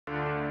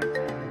So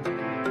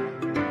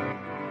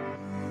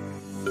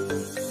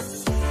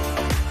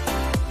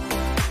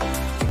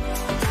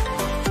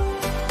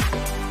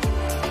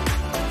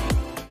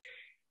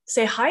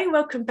hi,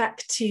 welcome back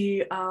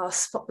to our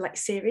Spotlight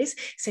series.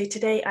 So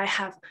today I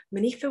have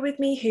Monifa with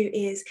me, who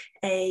is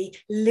a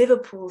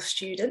Liverpool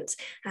student.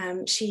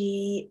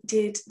 She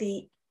did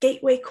the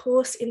Gateway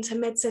course into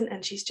medicine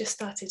and she's just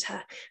started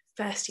her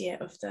first year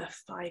of the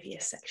 5-year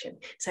section.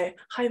 So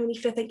hi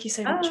Monifa, thank you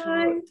so much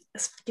for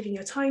giving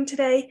your time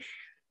today.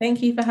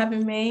 Thank you for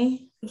having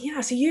me. Yeah,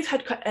 so you've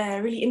had quite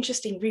a really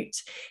interesting route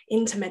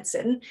into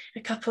medicine,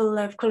 a couple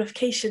of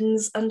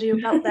qualifications under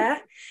your belt there.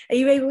 Are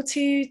you able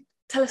to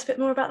tell us a bit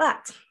more about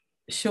that?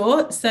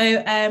 Sure. So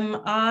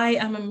I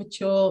am a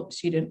mature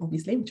student,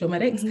 obviously, mature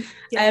medics. Mm-hmm.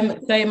 Yeah.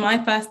 So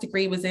my first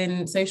degree was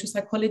in social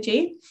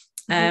psychology,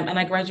 and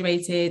I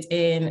graduated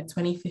in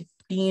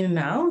 2015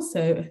 now,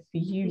 so a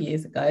few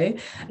years ago.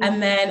 And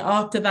then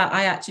after that,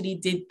 I actually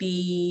did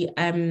the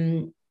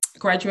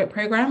graduate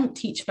program,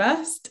 Teach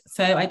First.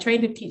 So I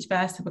trained with Teach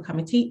First to become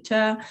a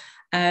teacher.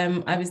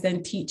 I was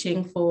then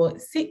teaching for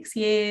 6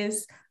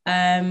 years.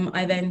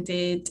 I then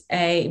did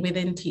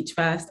within Teach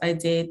First, I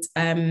did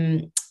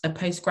a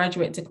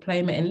postgraduate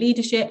diploma in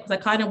leadership because I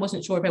kind of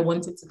wasn't sure if I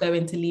wanted to go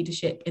into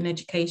leadership in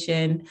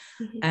education.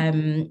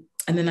 And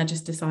then I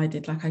just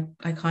decided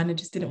I kind of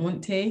just didn't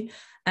want to.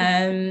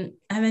 And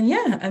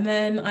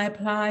then I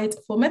applied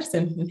for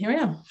medicine and here I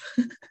am.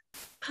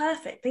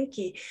 Perfect, thank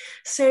you.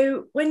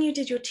 So when you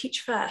did your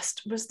Teach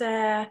First, was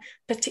there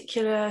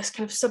particular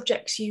kind of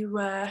subjects you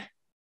were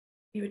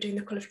doing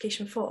the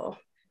qualification for?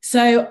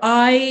 So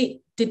I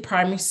did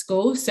primary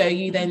school. So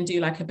you then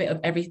do like a bit of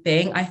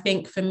everything. I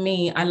think for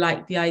me, I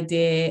like the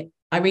idea.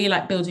 I really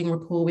like building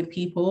rapport with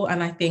people.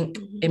 And I think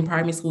in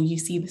primary school, you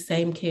see the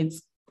same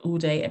kids all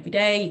day, every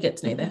day. You get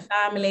to know their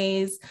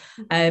families.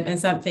 And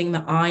something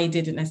that I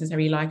didn't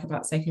necessarily like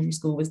about secondary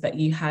school was that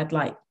you had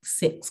like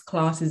 6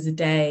 classes a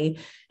day.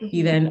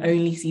 You then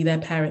only see their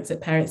parents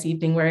at parents'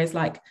 evening. Whereas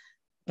like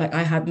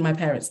I had my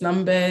parents'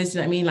 numbers, you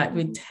know what I mean? Like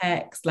with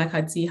text, like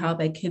I'd see how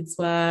their kids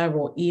were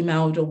or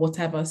emailed or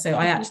whatever. So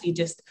I actually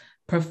just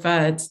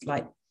preferred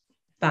like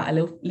that a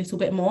little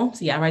bit more.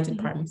 So yeah, I did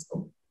primary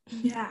school.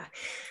 Yeah.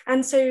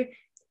 And so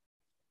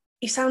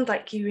you sound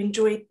like you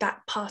enjoyed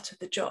that part of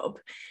the job.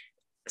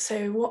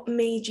 So what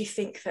made you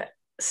think that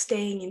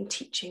staying in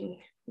teaching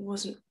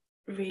wasn't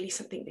really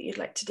something that you'd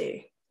like to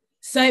do?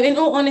 So in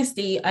all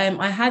honesty,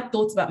 I had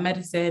thought about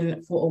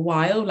medicine for a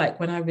while, like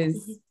when I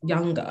was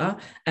younger,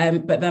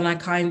 but then I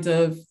kind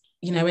of,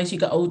 you know, as you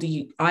get older,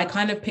 I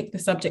kind of picked the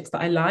subjects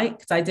that I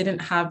liked. I didn't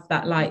have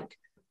that like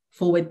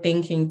forward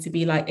thinking to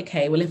be like,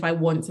 okay, well, if I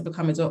want to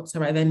become a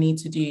doctor, I then need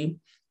to do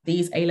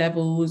these A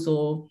levels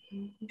or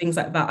things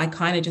like that. I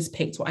kind of just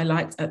picked what I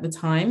liked at the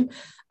time.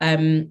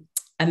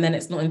 And then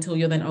it's not until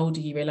you're then older,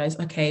 you realize,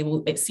 okay,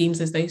 well, it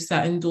seems as though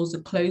certain doors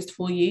are closed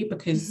for you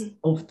because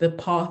of the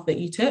path that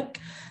you took.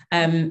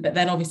 But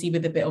then obviously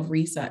with a bit of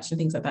research and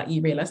things like that,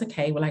 you realize,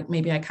 okay, well, like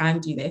maybe I can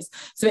do this.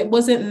 So it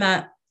wasn't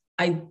that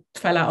I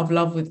fell out of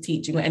love with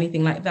teaching or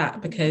anything like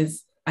that,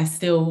 because I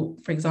still,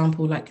 for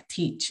example, like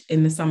teach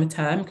in the summer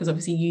term, because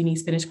obviously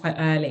uni's finished quite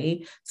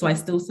early. So I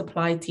still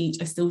supply teach,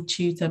 I still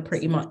tutor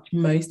pretty much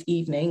most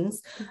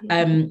evenings.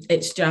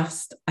 It's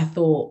just, I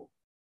thought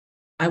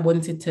I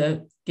wanted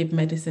to give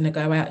medicine a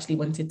go. I actually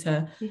wanted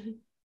to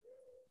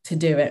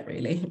do it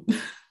really.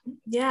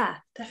 Yeah,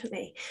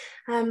 definitely.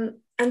 And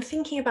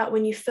thinking about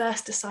when you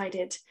first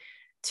decided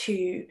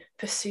to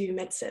pursue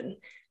medicine,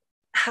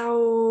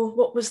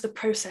 what was the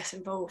process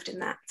involved in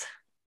that?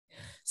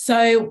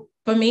 So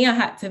for me, I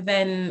had to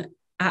then,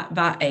 at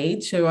that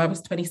age, so I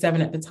was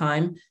 27 at the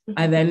time,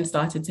 I then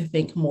started to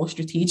think more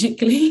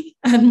strategically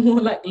and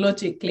more like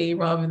logically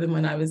rather than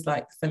when I was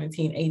like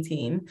 17,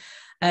 18.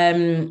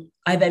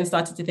 I then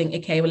started to think,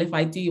 okay, well, if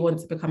I do want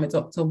to become a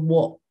doctor,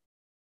 what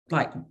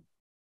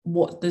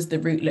does the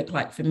route look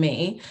like for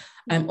me?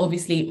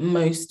 Obviously,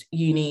 most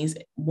unis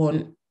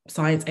want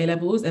science A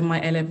levels, and my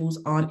A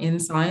levels aren't in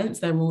science,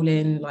 they're all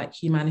in like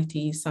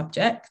humanities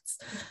subjects.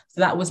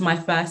 So that was my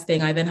first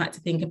thing. I then had to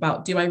think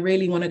about, do I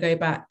really want to go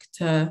back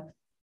to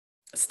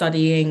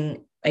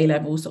studying A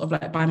levels sort of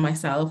like by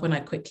myself, when I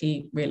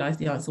quickly realized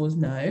the answer was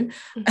no.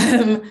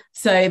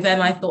 So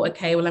then I thought,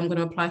 okay, well, I'm going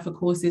to apply for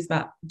courses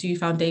that do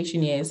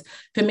foundation years.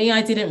 For me,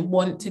 I didn't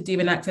want to do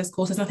an access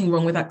course. There's nothing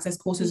wrong with access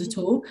courses at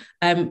all.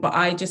 But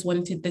I just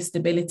wanted the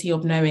stability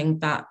of knowing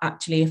that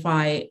actually if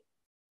I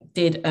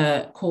did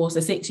a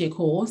 6-year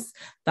course,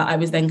 that I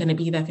was then going to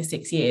be there for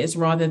 6 years,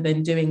 rather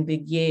than doing the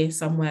year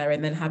somewhere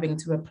and then having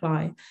to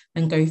apply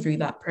and go through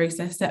that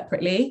process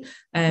separately.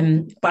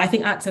 But I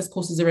think access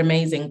courses are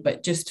amazing,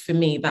 but just for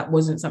me, that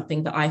wasn't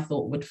something that I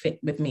thought would fit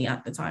with me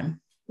at the time.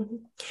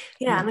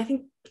 Yeah, and I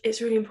think it's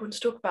really important to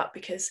talk about,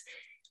 because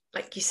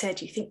like you said,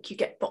 you think you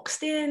get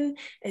boxed in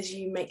as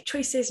you make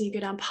choices and you go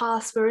down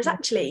paths, whereas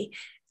actually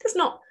there's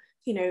not,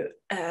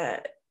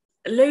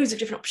 loads of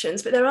different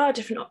options, but there are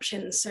different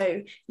options.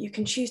 So you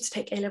can choose to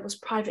take A levels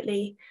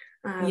privately,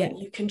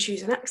 you can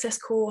choose an access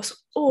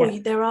course, or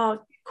there are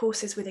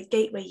courses with a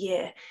gateway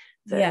year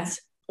that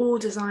all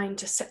designed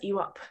to set you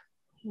up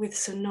with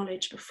some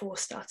knowledge before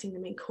starting the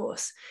main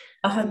course.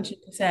 100%.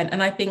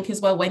 And I think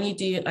as well, when you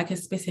do like a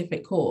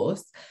specific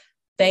course,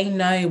 they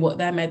know what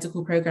their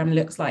medical program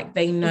looks like.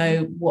 They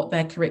know what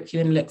their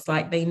curriculum looks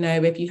like. They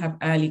know if you have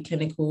early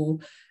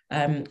clinical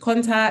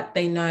contact.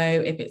 They know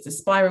if it's a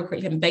spiral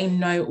curriculum. They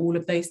know all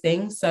of those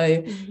things.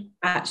 So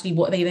actually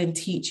what they then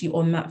teach you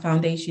on that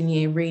foundation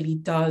year really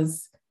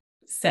does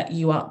set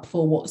you up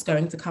for what's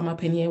going to come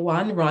up in year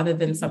one, rather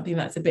than something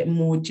that's a bit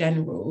more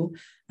general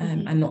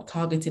and not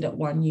targeted at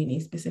one uni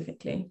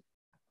specifically.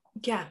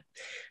 Yeah.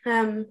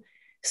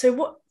 So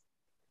what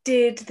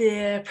did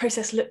the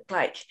process look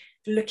like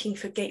looking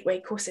for gateway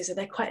courses? Are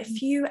there quite a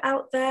few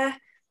out there?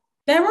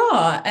 There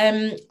are.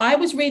 I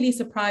was really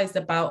surprised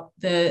about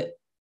the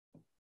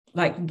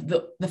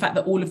fact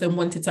that all of them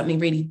wanted something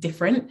really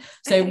different.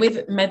 So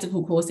with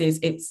medical courses,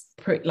 it's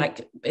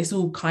it's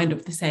all kind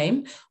of the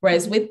same.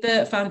 Whereas with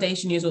the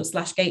foundation years or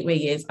 / gateway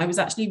years, I was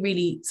actually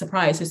really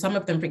surprised. So some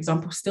of them, for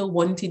example, still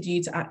wanted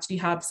you to actually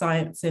have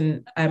science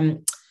and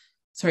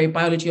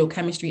biology or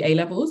chemistry A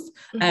levels.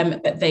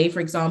 But they, for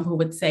example,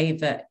 would say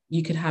that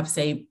you could have,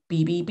 say,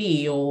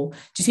 BBB, or do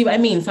you see what I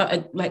mean?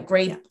 So like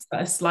grades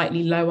that are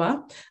slightly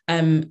lower.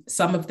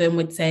 Some of them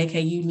would say,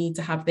 okay, you need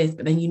to have this,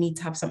 but then you need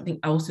to have something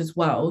else as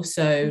well.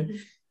 So,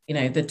 you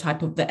know, the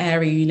type of the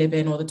area you live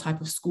in or the type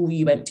of school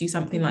you went to,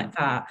 something like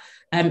that.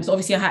 So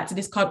obviously I had to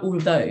discard all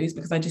of those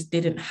because I just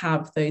didn't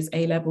have those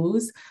A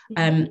levels.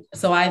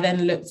 So I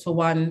then looked for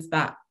ones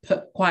that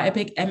put quite a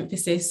big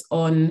emphasis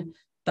on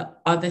the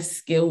other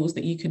skills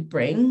that you could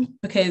bring,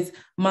 because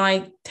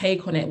my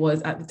take on it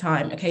was at the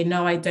time, okay,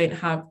 no, I don't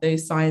have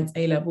those science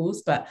A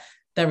levels, but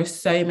there are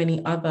so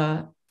many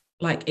other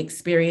like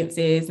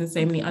experiences and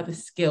so many other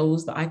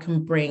skills that I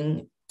can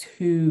bring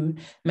to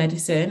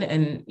medicine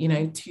and, you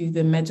know, to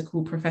the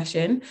medical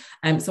profession.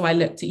 So I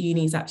looked at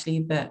unis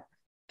actually that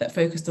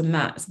focused on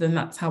that. So then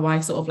that's how I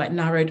sort of like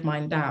narrowed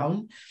mine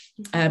down.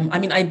 I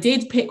mean, I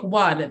did pick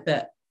one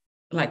that,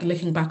 like,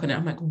 looking back on it,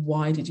 I'm like,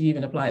 why did you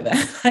even apply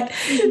there? Like,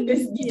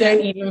 you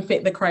don't even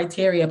fit the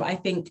criteria. But I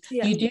think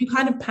you do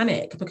kind of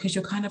panic because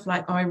you're kind of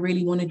like, oh, I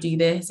really want to do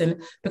this.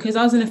 And because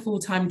I was in a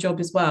full-time job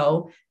as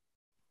well,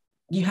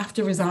 you have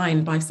to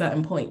resign by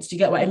certain points. Do you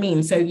get what I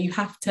mean? So you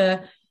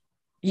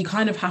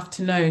kind of have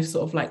to know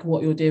sort of like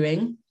what you're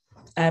doing.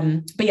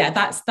 But yeah,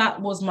 that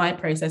was my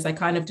process. I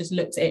kind of just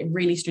looked at it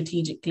really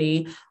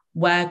strategically.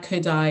 Where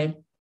could I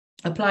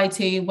apply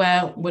to?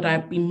 Where would I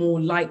be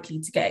more likely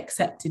to get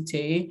accepted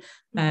to?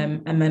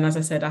 And then, as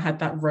I said, I had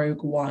that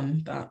rogue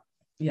one that,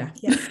 yeah.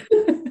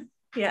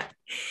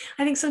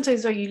 I think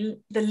sometimes the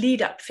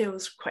lead up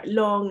feels quite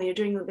long and you're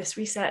doing all this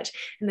research,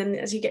 and then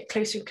as you get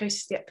closer and closer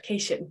to the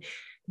application,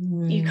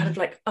 you kind of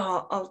like,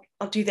 oh,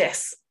 I'll do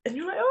this, and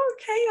you're like, oh,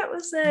 okay, that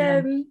was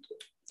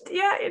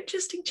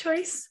interesting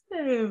choice.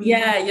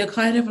 You're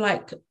kind of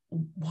like,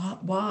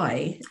 what?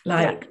 Why?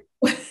 Like,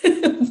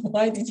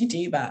 why did you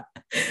do that?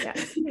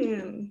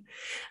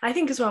 I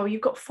think as well,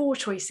 you've got 4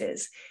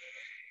 choices.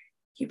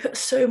 You put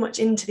so much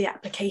into the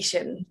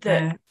application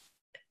that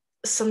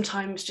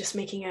sometimes just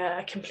making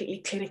a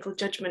completely clinical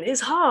judgment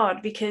is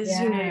hard, because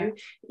you know,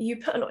 you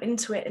put a lot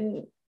into it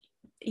and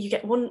you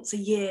get once a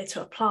year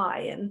to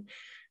apply, and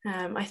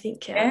I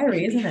think you can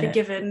be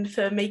forgiven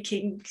for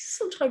making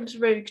sometimes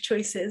rogue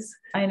choices.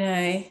 I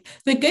know.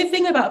 The good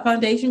thing about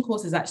foundation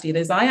courses actually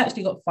is I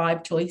actually got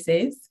 5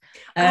 choices.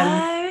 And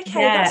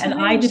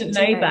I didn't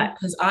know that,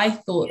 because I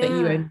thought that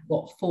you only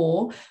got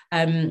 4.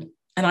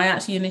 And I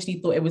actually initially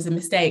thought it was a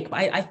mistake, but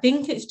I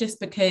think it's just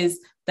because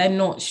they're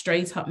not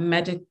straight up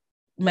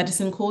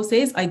medicine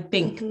courses. I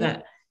think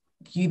that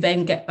you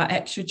then get that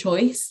extra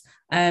choice.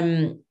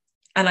 And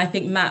I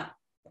think that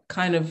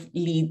kind of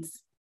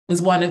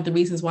was one of the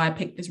reasons why I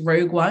picked this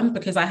rogue one,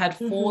 because I had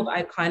 4 that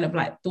I kind of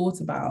like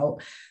thought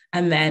about.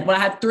 And then, I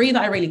had 3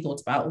 that I really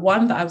thought about.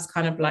 One that I was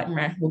kind of like,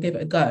 meh, we'll give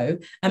it a go.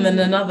 And then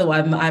another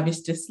one that I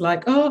was just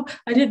like, oh,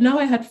 I didn't know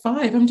I had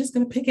 5. I'm just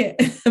going to pick it.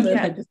 And then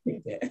I just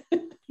picked it.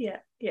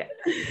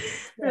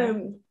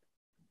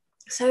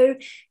 So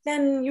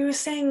then you were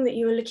saying that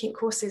you were looking at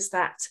courses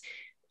that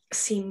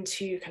seem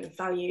to kind of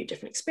value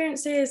different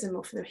experiences and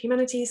more for the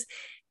humanities.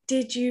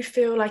 Did you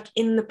feel like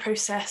in the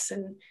process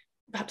and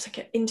perhaps like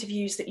at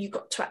interviews that you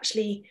got to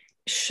actually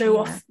show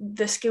off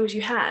the skills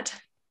you had?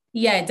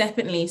 Yeah,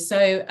 definitely.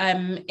 So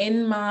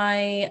in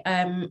my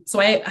so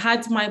I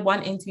had my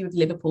one interview with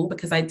Liverpool,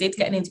 because I did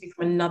get an interview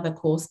from another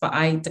course, but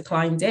I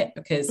declined it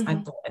because I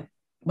thought,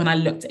 when I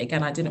looked at it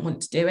again, I didn't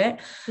want to do it.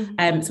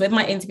 So with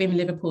my interview in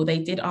Liverpool, they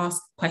did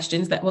ask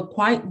questions that were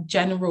quite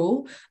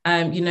general,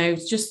 you know,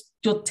 just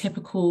your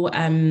typical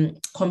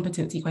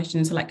competency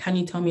questions. So like, can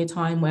you tell me a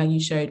time where you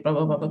showed blah,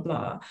 blah, blah, blah,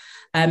 blah.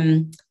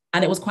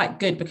 And it was quite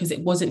good because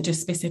it wasn't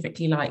just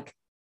specifically like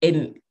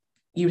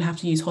you would have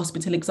to use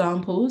hospital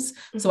examples.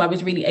 So I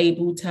was really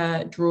able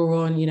to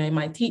draw on, you know,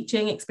 my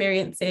teaching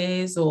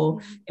experiences, or,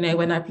 you know,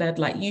 when I've led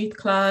like youth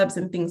clubs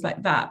and things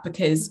like that,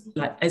 because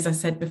like, as I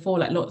said before,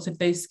 like lots of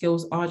those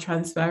skills are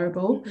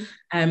transferable.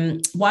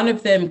 One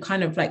of them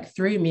kind of like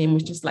threw me and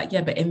was just like,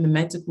 yeah, but in the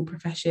medical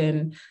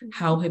profession,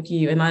 how have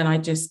you? And then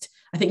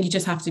I think you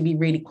just have to be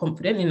really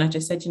confident. And I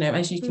just said,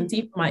 as you can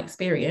see from my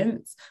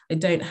experience, I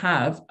don't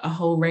have a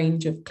whole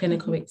range of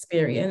clinical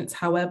experience.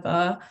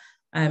 However,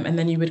 and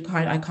then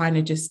I kind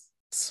of just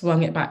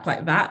swung it back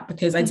like that,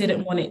 because I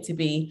didn't want it to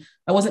be,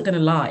 I wasn't going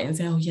to lie and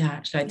say, oh yeah,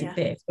 actually I did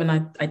this, when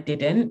I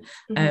didn't.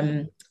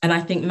 And I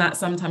think that's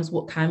sometimes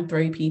what can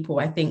throw people.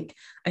 I think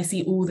I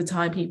see all the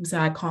time people say,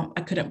 I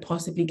couldn't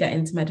possibly get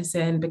into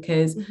medicine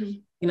because,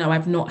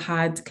 I've not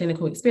had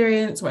clinical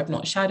experience, or I've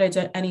not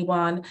shadowed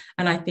anyone.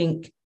 And I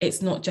think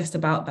it's not just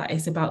about that,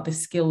 it's about the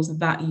skills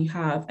that you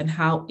have and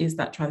how is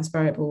that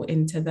transferable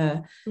into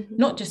the,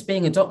 not just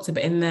being a doctor,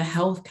 but in the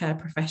healthcare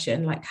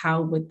profession. Like,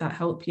 how would that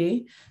help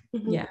you?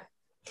 Yeah,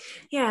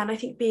 and I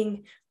think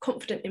being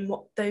confident in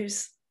what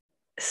those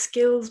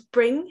skills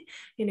bring,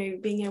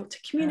 being able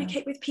to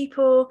communicate with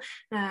people,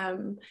 I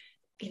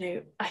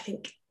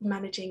think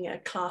managing a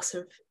class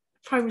of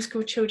primary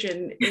school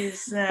children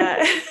is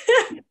a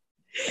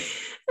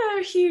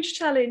huge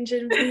challenge.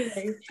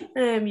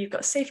 And you've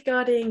got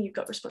safeguarding, you've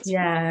got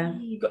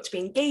responsibility, you've got to be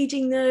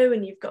engaging though,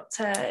 and you've got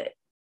to,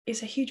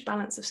 it's a huge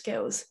balance of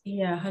skills.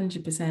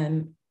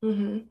 100%.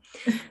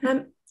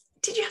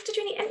 Did you have to do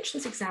any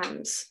entrance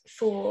exams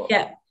for?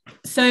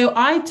 So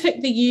I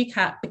took the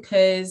UCAT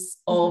because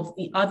of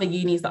the other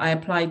unis that I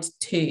applied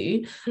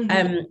to,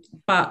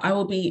 but I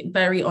will be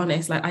very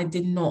honest, like, I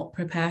did not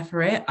prepare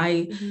for it.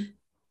 I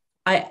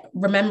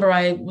remember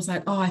I was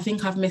like, oh, I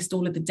think I've missed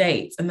all of the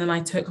dates, and then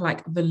I took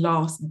like the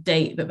last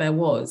date that there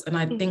was, and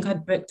I think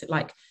I'd booked it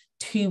like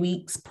 2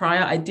 weeks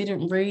prior. I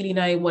didn't really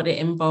know what it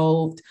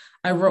involved.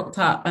 I rocked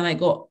up and I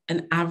got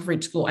an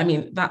average score. I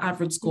mean, that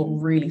average score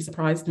really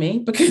surprised me,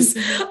 because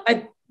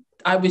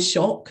I was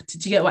shocked.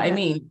 Do you get what I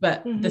mean?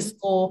 But the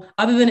score,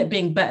 other than it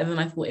being better than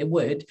I thought it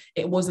would,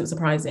 it wasn't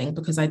surprising,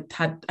 because I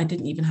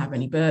didn't even have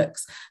any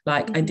books.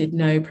 Like, I did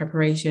no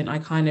preparation. I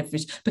kind of,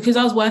 because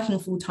I was working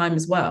full time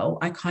as well,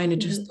 I kind of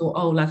just thought,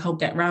 oh, like, I'll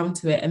get round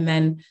to it. And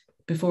then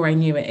before I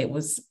knew it,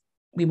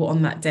 we were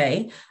on that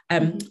day.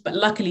 But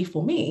luckily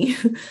for me,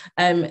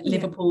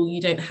 Liverpool,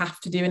 you don't have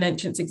to do an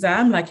entrance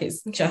exam. Like,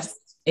 it's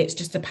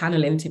just a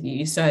panel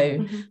interview.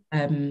 So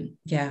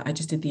I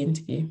just did the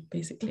interview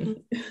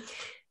basically.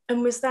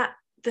 And is that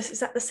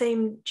the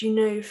same, do you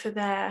know, for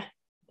their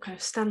kind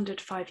of standard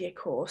 5-year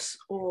course?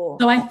 Or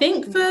so I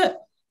think for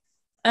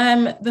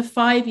the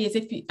 5 years,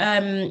 if you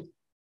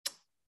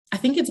I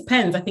think it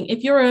depends. I think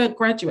if you're a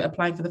graduate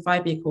applying for the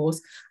 5-year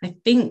course, I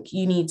think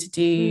you need to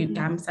do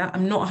GAMSAT.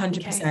 I'm not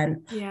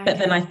 100%, but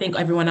then I think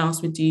everyone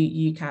else would do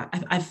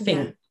UCAT. I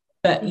think,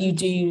 but you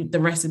do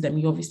the rest of them.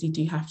 You obviously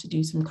do have to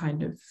do some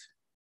kind of,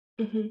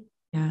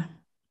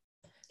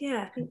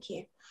 Yeah, thank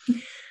you.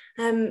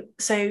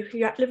 So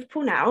you're at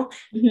Liverpool now.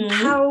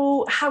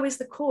 How is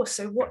the course?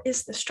 So what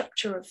is the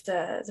structure of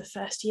the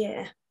first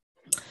year?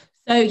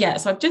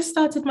 So I've just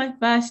started my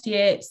first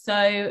year.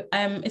 So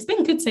it's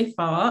been good so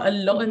far, a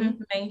lot of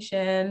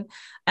information.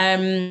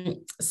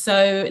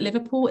 So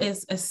Liverpool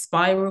is a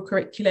spiral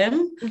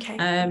curriculum,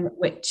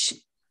 which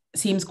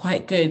seems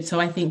quite good. So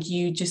I think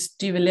you just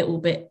do a little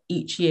bit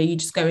each year. You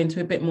just go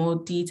into a bit more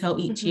detail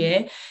each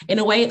year. In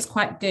a way, it's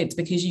quite good,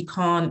 because you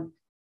can't,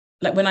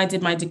 like, when I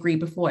did my degree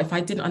before, if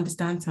I didn't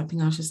understand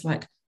something, I was just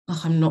like,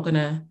 oh,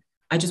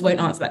 I just won't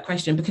answer that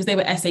question, because they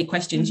were essay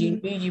questions.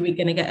 You knew you were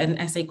going to get an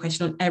essay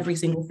question on every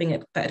single thing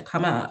that had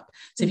come up.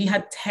 So if you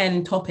had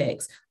 10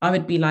 topics, I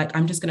would be like,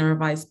 I'm just going to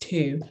revise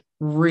 2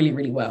 really,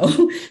 really well.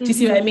 Do you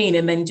see what I mean?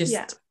 And then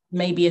just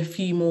maybe a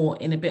few more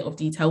in a bit of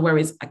detail.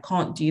 Whereas I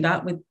can't do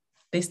that with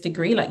this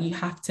degree. Like, you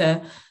have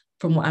to,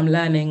 from what I'm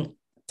learning,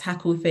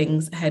 tackle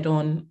things head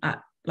on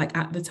at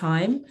the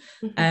time.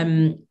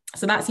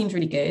 So that seems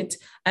really good.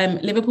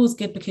 Liverpool's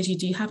good because you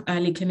do have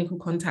early clinical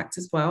contact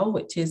as well,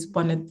 which is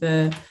one of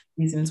the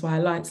reasons why I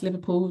liked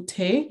Liverpool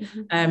too.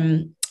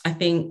 I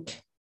think,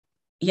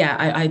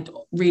 I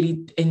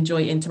really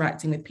enjoy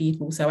interacting with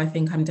people. So I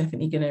think I'm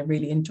definitely going to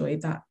really enjoy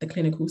the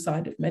clinical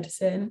side of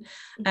medicine.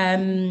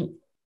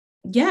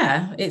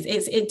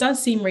 It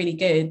does seem really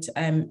good,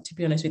 to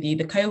be honest with you.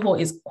 The cohort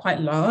is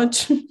quite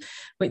large,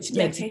 which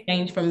makes a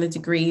change from the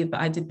degree that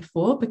I did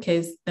before,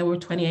 because there were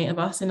 28 of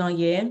us in our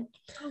year.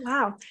 Oh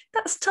wow,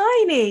 that's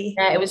tiny.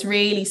 Yeah, it was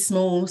really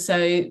small.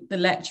 So the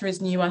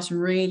lecturers knew us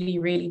really,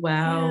 really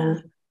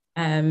well.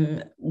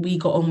 We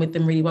got on with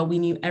them really well. We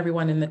knew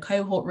everyone in the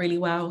cohort really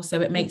well. So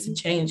it makes a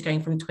change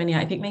going from 28.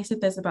 I think they said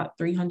there's about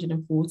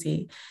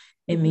 340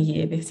 in the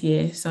year this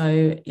year.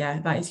 So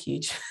that is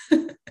huge.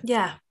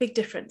 Big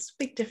difference.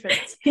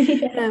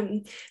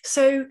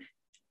 So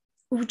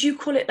would you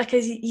call it like a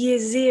year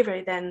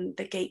 0 then,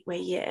 the gateway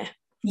year?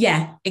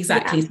 Yeah,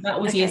 exactly. So that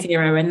was year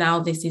 0, and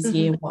now this is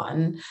year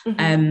 1.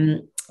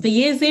 The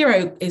year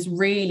 0 is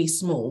really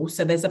small.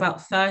 So there's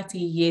about 30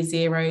 year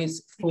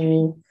 0s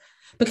for,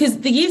 because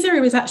the year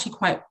 0 is actually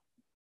quite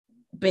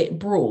a bit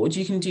broad.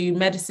 You can do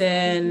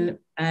medicine,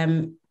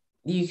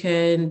 you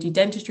can do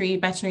dentistry,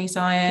 veterinary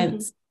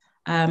science,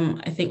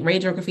 I think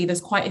radiography,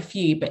 there's quite a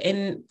few, but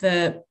in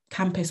the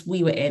campus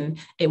we were in,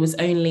 it was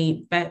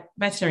only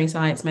veterinary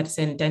science,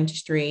 medicine,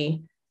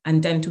 dentistry,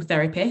 and dental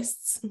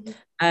therapists.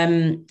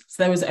 So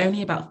there was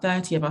only about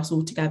 30 of us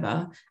all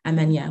together. And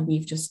then, yeah,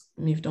 we've just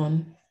moved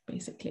on,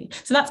 basically.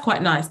 So that's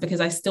quite nice,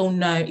 because I still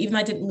know, even though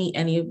I didn't meet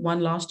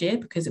anyone last year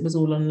because it was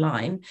all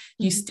online,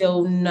 you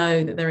still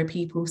know that there are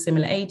people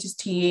similar ages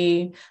to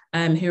you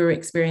who are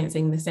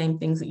experiencing the same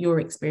things that you're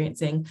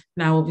experiencing.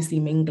 Now, obviously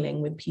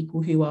mingling with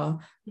people who are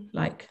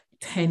like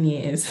 10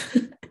 years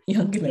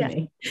younger than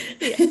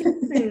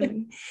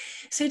me.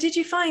 So did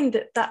you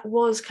find that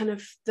was kind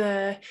of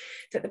the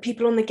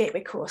people on the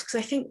gateway course, because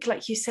I think,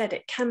 like you said,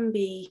 it can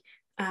be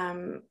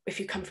if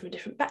you come from a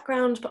different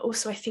background, but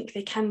also I think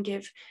they can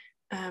give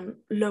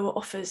lower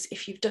offers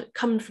if you've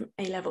come from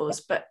A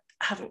levels but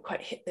haven't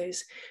quite hit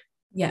those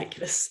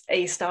ridiculous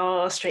A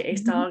star, straight A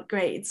star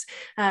grades.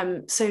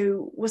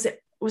 So was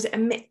it a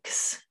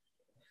mix?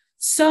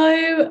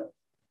 So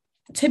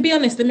to be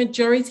honest, the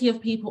majority of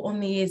people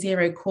on the year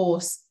zero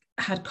course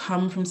had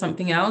come from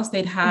something else.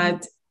 They'd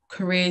had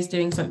careers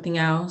doing something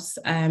else.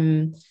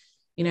 You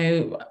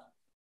know,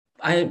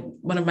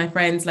 one of my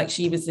friends, like,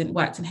 she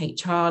worked in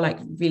HR, like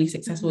really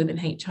successful within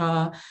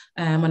HR.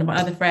 One of my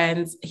other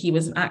friends, he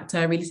was an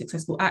actor, really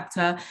successful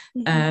actor.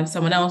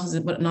 Someone else was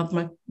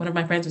one of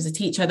my friends was a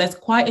teacher. There's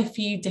quite a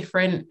few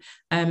different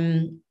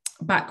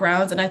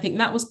backgrounds, and I think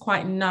that was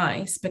quite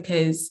nice,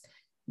 because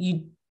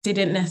you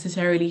didn't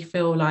necessarily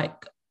feel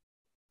like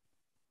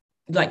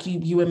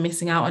you were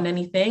missing out on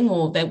anything,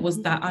 or there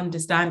was that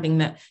understanding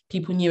that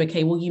people knew,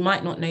 okay, well, you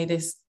might not know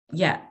this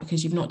yet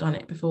because you've not done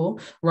it before,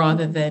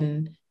 rather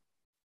than,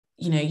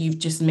 you know, you've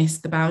just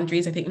missed the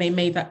boundaries. I think they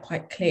made that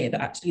quite clear,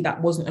 that actually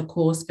that wasn't a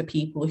course for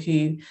people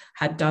who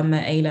had done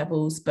their A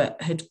levels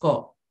but had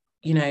got,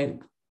 you know,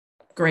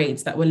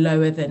 grades that were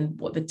lower than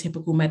what the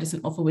typical medicine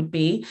offer would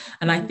be.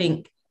 And I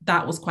think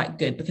that was quite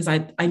good, because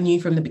I knew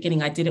from the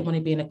beginning I didn't want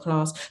to be in a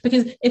class,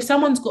 because if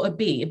someone's got a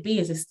B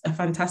is a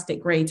fantastic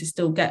grade to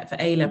still get for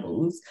A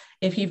levels.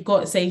 If you've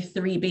got, say,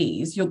 3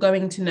 Bs, you're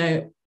going to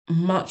know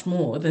much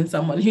more than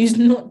someone who's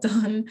not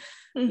done,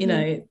 you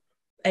know,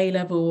 A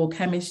level or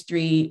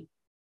chemistry,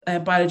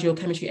 biology or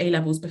chemistry A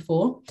levels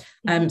before.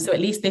 So at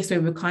least this way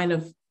we're kind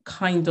of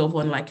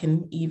on like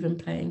an even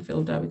playing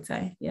field, I would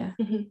say. Yeah.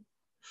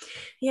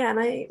 Yeah,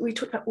 and we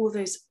talked about all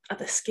those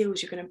other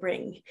skills you're going to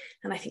bring,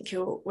 and I think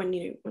once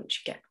you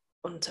get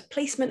onto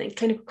placement and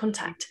clinical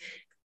contact,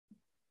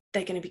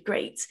 they're going to be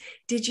great.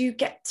 Did you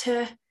get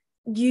to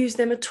use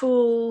them at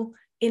all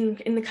in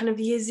the kind of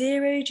year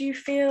zero? Do you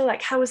feel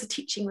like, how was the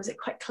teaching? Was it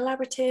quite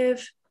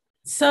collaborative?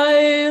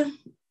 So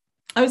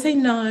I would say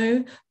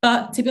no,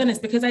 but to be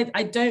honest, because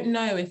I don't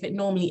know if it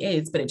normally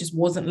is, but it just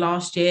wasn't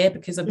last year,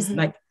 because I was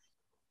like,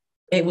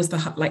 it was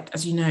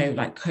as you know,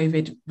 like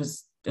COVID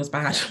was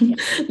bad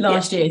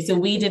last year. So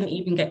we didn't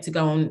even get to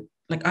go on,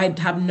 like, I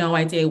have no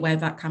idea where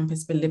that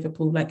campus for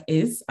Liverpool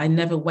is. I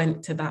never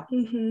went to that.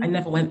 I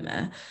never went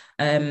there.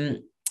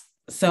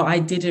 So I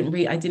didn't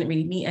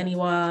really meet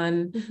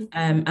anyone.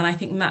 And I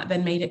think that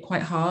then made it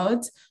quite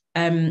hard.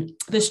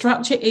 The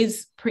structure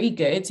is pretty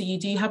good. So you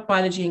do have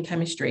biology and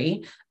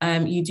chemistry.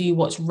 You do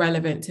what's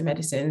relevant to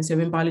medicine. So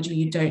in biology,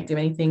 you don't do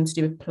anything to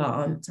do with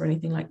plants or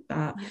anything like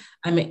that.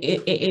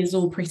 It is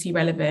all pretty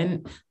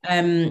relevant.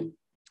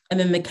 And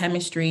then the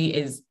chemistry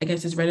is, I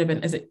guess, as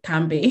relevant as it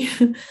can be.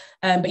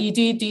 But you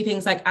do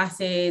things like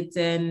acids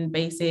and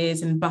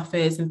bases and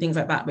buffers and things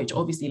like that, which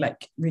obviously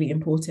like really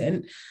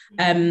important.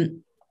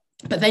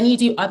 But then you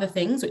do other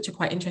things which are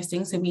quite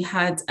interesting. So we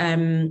had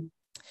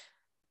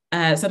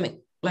something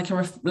like a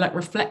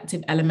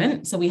reflective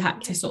element. So we had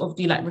to sort of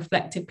do like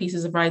reflective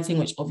pieces of writing,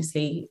 which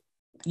obviously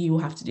you will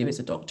have to do as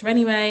a doctor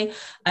anyway.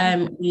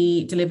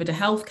 We delivered a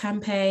health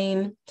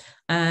campaign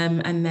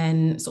and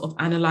then sort of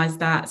analysed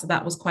that. So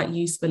that was quite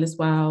useful as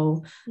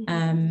well.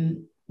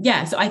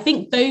 So I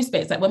think those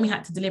bits, like when we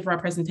had to deliver our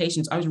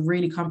presentations, I was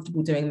really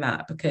comfortable doing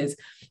that, because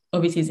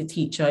obviously as a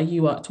teacher,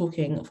 you are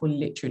talking for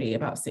literally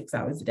about 6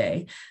 hours a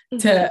day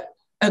to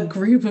a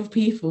group of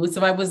people. So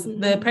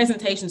the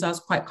presentations I was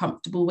quite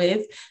comfortable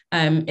with.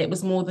 It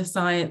was more the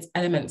science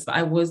elements that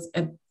I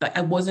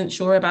wasn't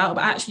sure about,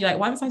 but actually, like,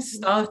 once I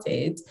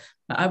started,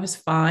 I was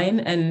fine.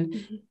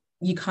 And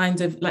you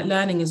kind of like,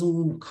 learning is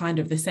all kind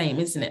of the same,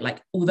 isn't it?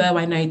 Like, although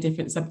I know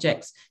different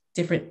subjects,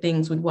 different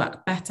things would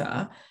work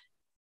better,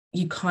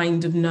 you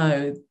kind of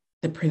know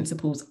the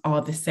principles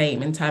are the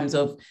same in terms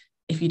of,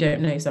 if you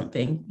don't know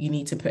something, you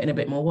need to put in a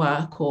bit more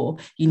work, or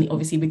you need,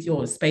 obviously with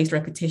your spaced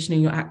repetition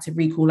and your active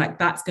recall, like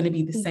that's going to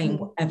be the same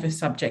whatever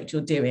subject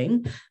you're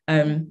doing.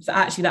 So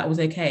actually that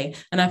was okay.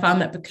 And I found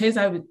that because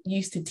I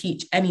used to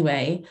teach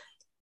anyway,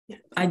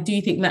 I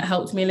do think that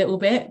helped me a little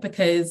bit,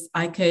 because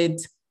I could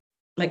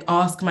like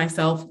ask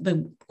myself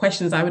the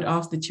questions I would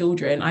ask the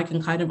children, I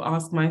can kind of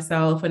ask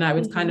myself, and I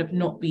would kind of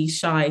not be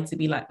shy to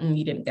be like,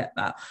 you didn't get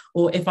that.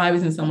 Or if I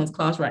was in someone's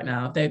class right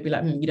now, they'd be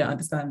like, you don't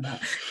understand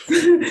that.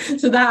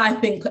 So that I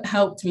think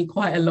helped me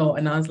quite a lot.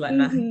 And I was like,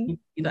 nah, you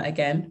do that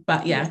again.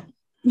 But yeah.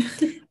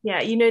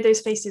 Yeah, you know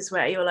those faces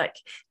where you're like,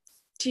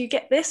 do you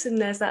get this?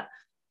 And there's that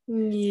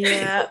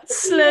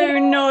slow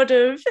nod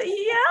of,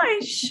 yeah,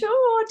 I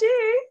sure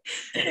do.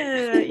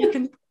 You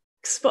can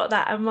spot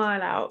that a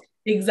mile out.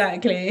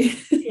 Exactly.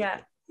 Yeah,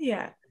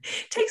 yeah.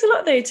 It takes a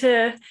lot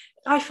though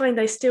I find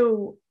I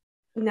still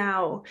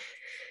now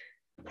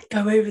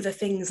go over the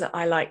things that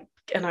I like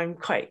and I'm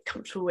quite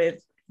comfortable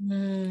with,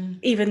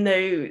 even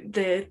though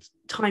the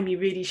time you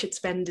really should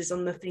spend is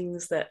on the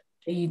things that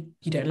you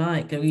don't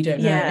like, or you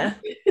don't know. yeah.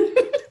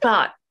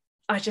 But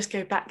I just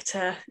go back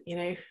to,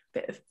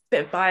 bit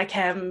of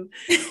biochem.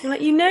 You're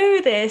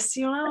like, this,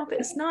 you're like, oh, but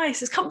it's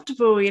nice, it's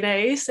comfortable,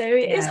 so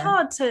it is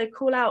hard to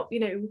call out,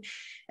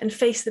 and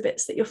face the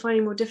bits that you're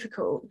finding more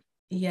difficult.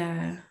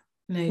 Yeah,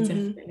 no,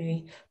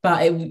 definitely.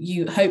 But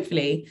you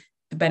hopefully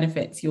the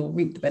benefits, you'll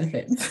reap the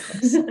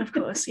benefits. Of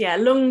course. Yeah,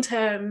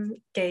 long-term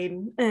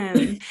gain.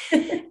 And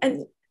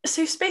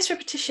so space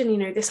repetition,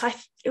 it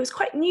was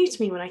quite new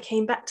to me when I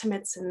came back to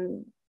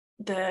medicine,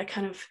 the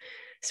kind of,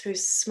 I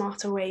suppose,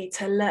 smarter way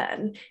to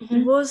learn.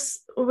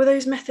 Were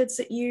those methods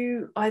that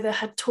you either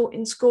had taught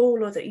in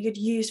school or that you'd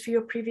used for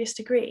your previous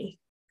degree?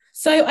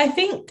 So I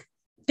think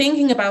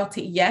thinking about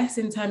it, yes,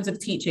 in terms of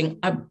teaching,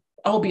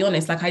 I'll be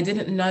honest, like I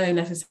didn't know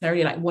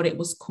necessarily like what it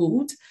was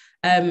called.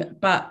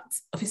 But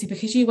obviously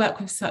because you work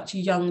with such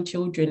young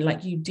children,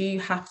 like you do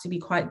have to be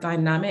quite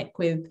dynamic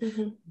with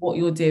what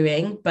you're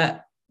doing,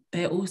 but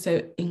they're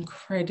also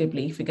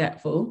incredibly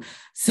forgetful.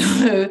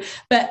 So,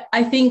 but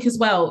I think as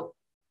well,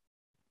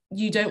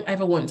 you don't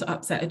ever want to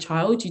upset a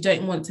child. You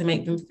don't want to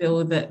make them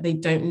feel that they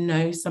don't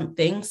know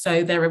something.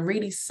 So there are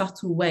really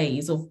subtle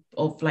ways of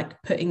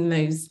like putting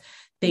those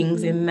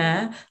things in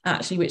there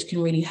actually, which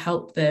can really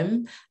help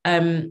them.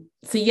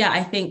 So yeah,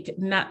 I think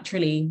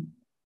naturally,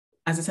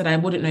 as I said, I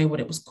wouldn't know what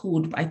it was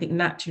called, but I think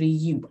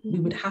naturally we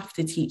would have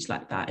to teach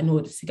like that in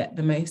order to get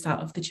the most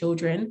out of the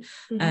children.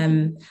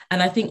 And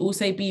I think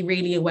also be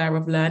really aware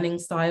of learning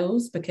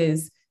styles,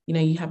 because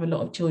you have a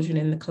lot of children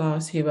in the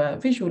class who are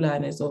visual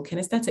learners or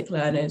kinesthetic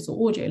learners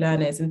or audio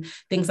learners and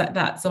things like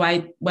that. So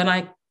when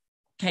I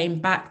came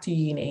back to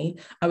uni,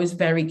 I was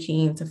very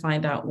keen to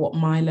find out what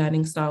my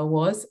learning style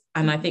was.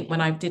 And I think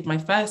when I did my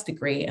first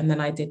degree and then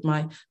I did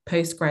my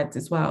postgrads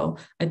as well,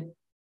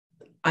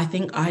 I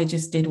think I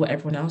just did what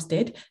everyone else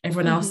did.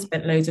 Everyone else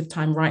spent loads of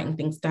time writing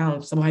things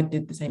down. So I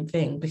did the same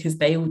thing because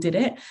they all did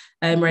it.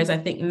 Whereas I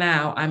think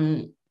now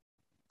I'm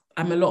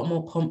a lot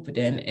more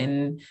confident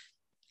in,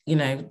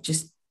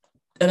 just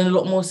and a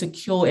lot more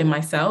secure in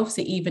myself.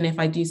 So even if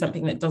I do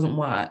something that doesn't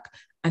work,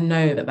 I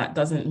know that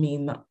doesn't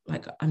mean that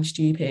like I'm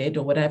stupid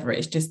or whatever.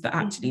 It's just that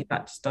actually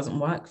that just doesn't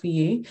work for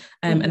you.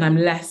 And I'm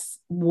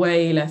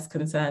way less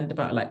concerned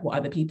about like what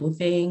other people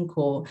think,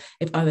 or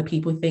if other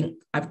people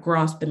think I've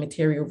grasped the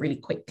material really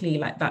quickly,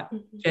 like that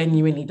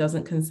genuinely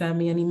doesn't concern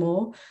me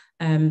anymore.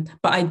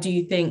 But I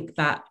do think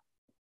that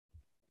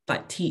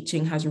like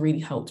teaching has really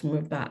helped me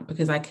with that,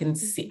 because I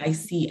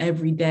see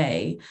every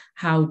day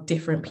how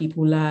different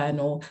people learn,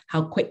 or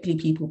how quickly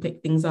people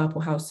pick things up,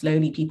 or how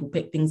slowly people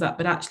pick things up.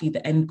 But actually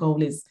the end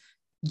goal is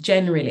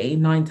generally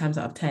 9 times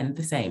out of 10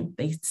 the same.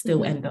 They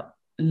still end up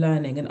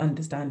learning and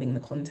understanding the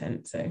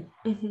content. So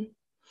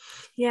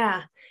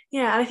yeah,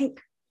 I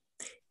think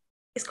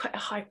it's quite a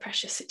high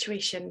pressure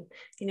situation.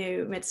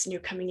 Medicine,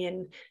 you're coming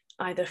in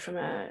either from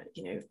a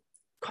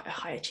quite a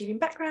high achieving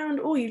background,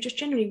 or you just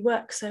generally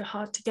work so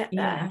hard to get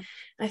there.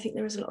 I think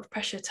there is a lot of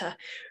pressure to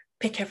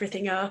pick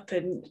everything up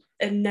and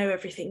know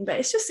everything, but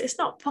it's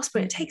not possible.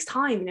 It takes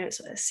time.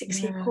 It's a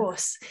 6-year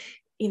course.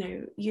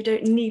 You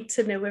don't need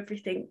to know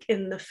everything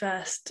in the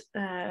first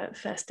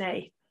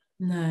day.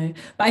 No,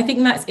 but I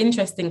think that's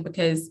interesting,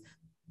 because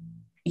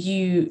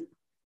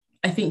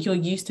I think you're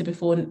used to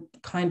before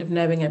kind of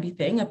knowing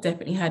everything. I've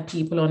definitely had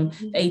people on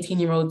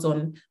 18-year-olds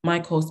on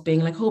my course being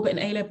like, oh, but in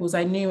A-levels,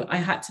 I knew I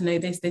had to know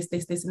this,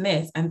 and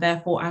this, and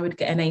therefore I would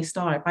get an A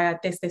star if I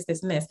had this,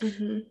 and this.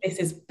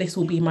 This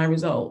will be my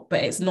result.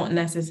 But it's not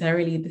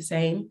necessarily the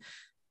same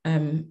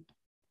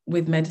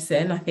with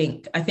medicine. I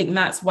think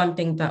that's one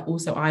thing that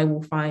also I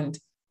will find,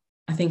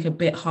 I think, a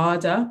bit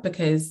harder,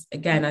 because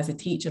again, as a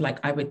teacher, like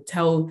I would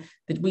tell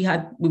that we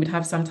would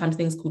have sometimes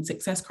things called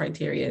success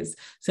criteria.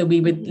 So we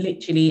would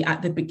literally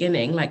at the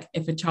beginning, like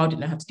if a child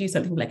didn't know how to do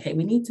something, like, hey,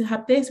 we need to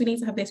have this, we need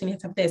to have this, we need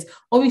to have this.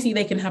 Obviously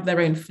they can have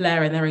their own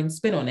flair and their own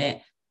spin on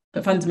it,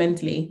 but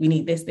fundamentally we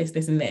need this,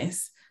 and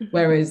this.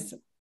 Whereas,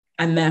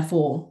 and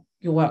therefore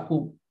your work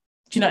will,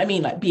 do you know what I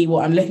mean? Like be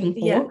what I'm looking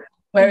for.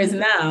 Whereas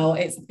now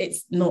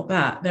it's not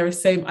that. There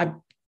is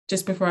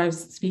just before I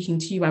was speaking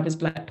to you, I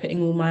was like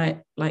putting all my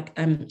like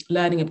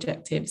learning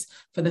objectives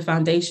for the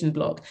foundation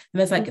block, and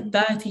there's like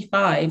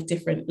 35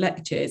 different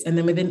lectures, and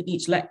then within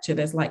each lecture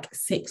there's like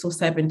 6 or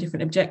 7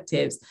 different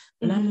objectives,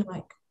 and I'm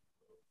like,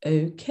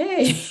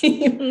 okay,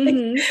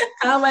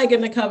 how am I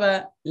going to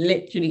cover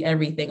literally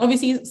everything?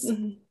 Obviously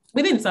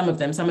within some of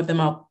them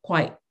are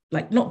quite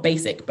like not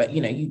basic, but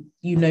you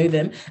know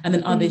them, and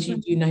then others you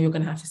do know you're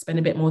going to have to spend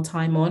a bit more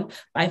time on.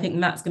 But I think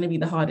that's going to be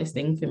the hardest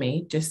thing for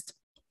me, just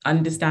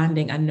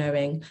understanding and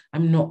knowing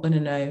I'm not going to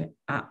know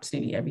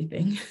absolutely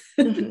everything.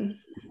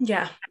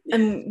 Yeah,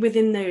 and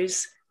within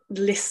those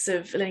lists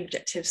of learning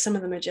objectives, some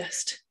of them are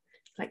just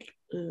like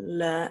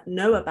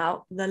know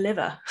about the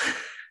liver.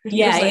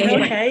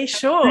 Okay,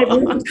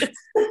 sure.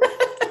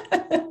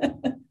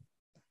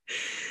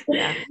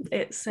 Yeah,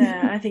 it's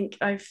I think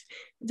I've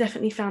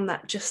definitely found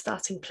that just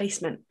starting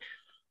placement,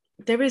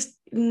 there is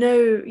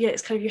no, yeah,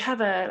 it's kind of, you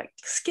have a like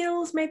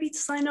skills maybe to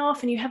sign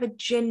off and you have a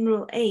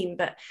general aim,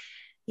 but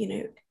you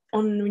know,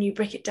 on when you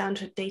break it down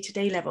to a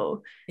day-to-day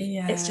level,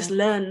 it's just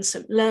Yeah.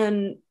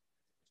 learn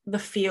the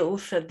feel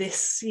for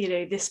this, you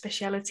know, this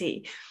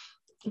speciality.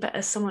 But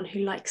as someone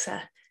who likes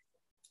a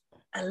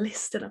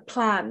list and a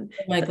plan,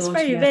 Oh my that's gosh,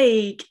 very yeah.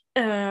 vague.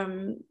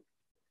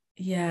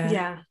 Yeah.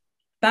 Yeah.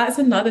 That's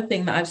another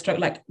thing that I've struck.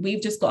 Like,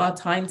 we've just got our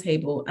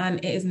timetable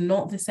and it is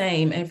not the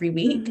same every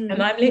week. And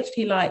Mm-hmm. I'm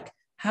literally like,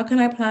 how can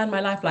I plan my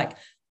life? Like,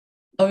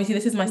 obviously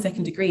this is my second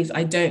Mm-hmm. degree, so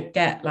I don't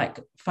get like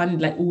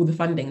fund like all the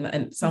funding that,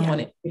 and Yeah.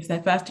 someone, it's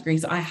their first degree,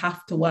 so I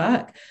have to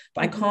work,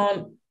 but I Mm-hmm.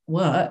 can't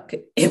work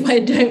if I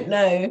don't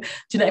know,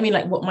 do you know what I mean,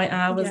 like what my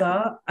hours Yeah.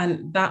 are.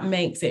 And that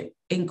makes it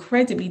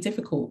incredibly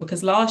difficult,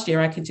 because last year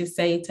I could just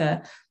say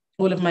to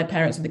all of my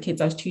parents with the kids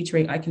I was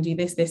tutoring, I can do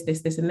this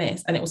and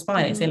this, and it was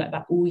fine. I'd say Mm-hmm. like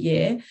that all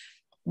year,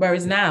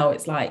 whereas now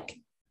it's like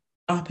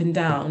up and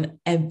down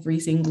every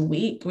single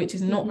week, which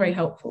is not very Mm-hmm.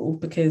 helpful,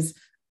 because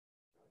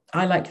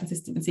I like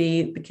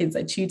consistency. The kids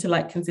I tutor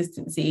like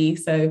consistency.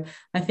 So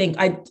I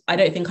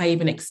don't think I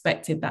even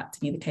expected that to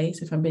be the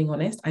case, if I'm being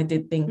honest. I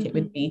did think it Mm-hmm.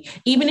 would be,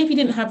 even if you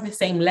didn't have the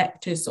same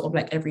lectures sort of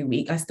like every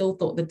week, I still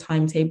thought the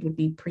timetable would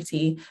be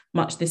pretty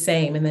much the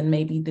same. And then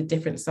maybe the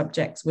different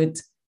subjects would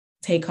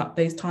take up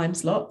those time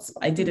slots.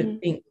 I Mm-hmm. didn't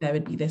think there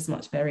would be this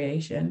much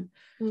variation.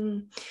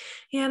 Mm.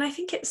 Yeah, and I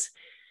think it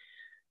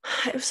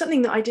was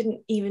something that I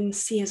didn't even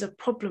see as a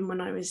problem when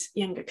I was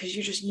younger, because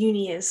you just,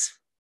 uni is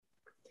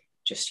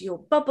just your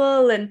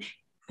bubble, and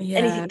Yeah.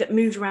 anything that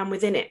moved around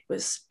within it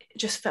was, it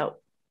just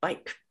felt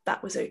like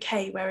that was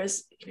okay.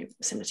 Whereas, you know,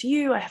 similar to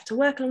you, I have to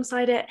work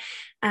alongside it,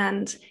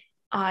 and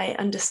I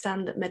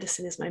understand that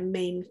medicine is my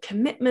main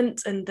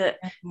commitment, and that,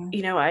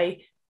 you know,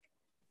 I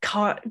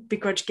can't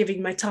begrudge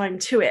giving my time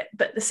to it,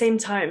 but at the same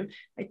time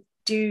I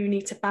do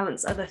need to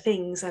balance other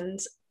things, and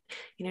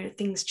you know,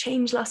 things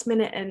change last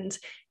minute. And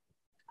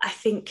I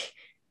think,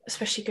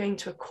 especially going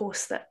to a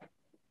course that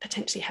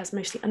potentially has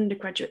mostly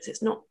undergraduates,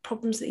 it's not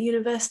problems that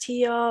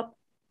university are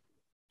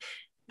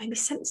maybe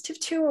sensitive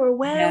to or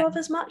aware Yeah, of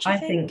as much, I I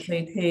think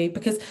think. so too.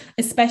 Because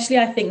especially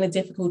I think the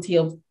difficulty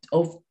of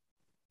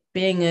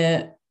being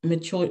a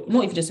mature,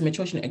 not even just a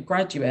mature student, a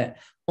graduate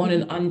on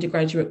an Mm-hmm.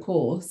 undergraduate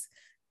course,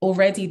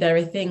 already there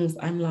are things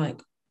I'm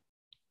like,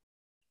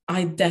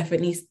 I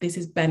definitely, this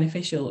is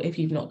beneficial if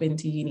you've not been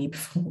to uni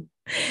before.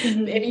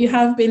 Mm-hmm. If you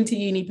have been to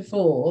uni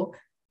before,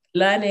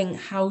 learning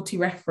how to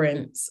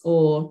reference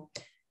or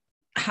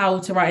how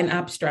to write an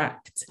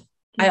abstract.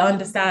 I Mm-hmm.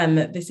 understand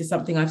that this is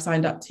something I've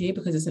signed up to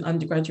because it's an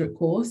undergraduate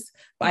course,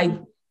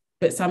 Mm-hmm.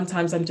 but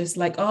sometimes I'm just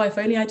like, oh, if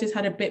only I just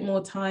had a bit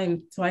more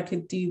time so I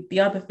could do the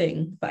other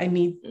thing that I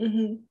need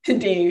Mm-hmm. to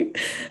do.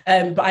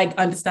 But I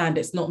understand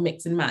it's not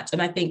mix and match.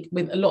 And I think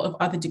with a lot of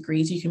other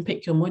degrees, you can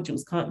pick your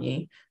modules, can't you?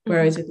 Mm-hmm.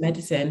 Whereas with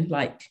medicine,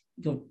 like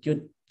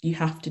you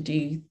have to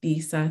do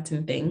these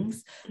certain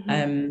things.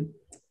 Mm-hmm.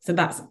 So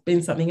that's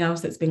been something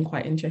else that's been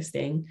quite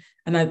interesting.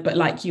 But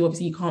like you,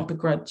 obviously you can't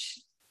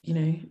begrudge, you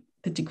know,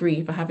 the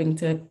degree for having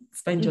to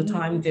spend your Mm-hmm.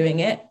 time doing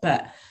it.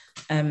 But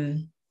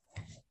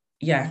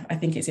yeah, I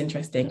think it's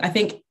interesting. I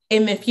think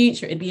in the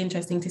future, it'd be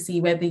interesting to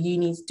see whether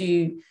unis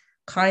do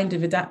kind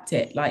of adapt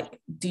it. Like,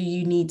 do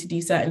you need to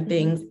do certain Mm-hmm.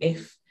 things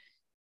if,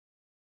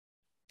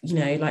 you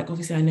know, like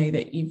obviously I know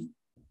that you've,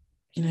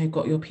 you know,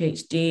 got your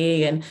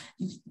PhD, and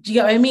do you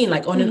get what I mean?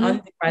 Like on an Mm-hmm.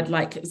 undergrad,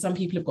 like some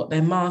people have got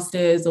their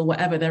masters or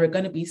whatever, there are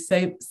going to be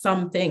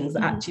some things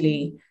that Mm-hmm.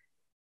 actually,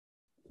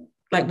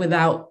 like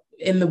without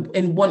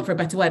in want for a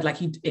better word,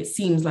 like it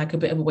seems like a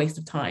bit of a waste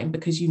of time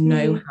because you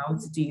know Mm-hmm. how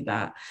to do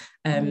that.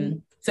 Mm-hmm.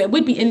 So it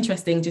would be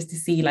interesting just to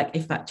see like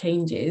if that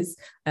changes,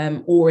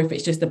 or if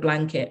it's just a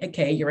blanket,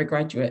 okay, you're a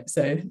graduate,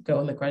 so go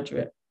on the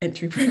graduate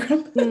entry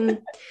program. Mm. I don't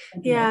know.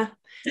 Yeah,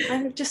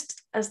 I'm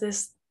just, as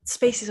there's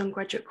spaces on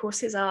graduate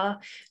courses are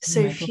Oh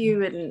so my god.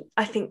 few, and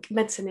I think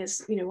medicine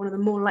is, you know, one of the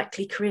more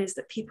likely careers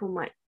that people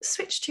might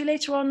switch to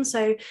later on. So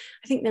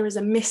I think there is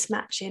a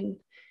mismatch in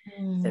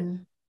the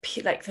Mm,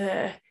 like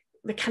the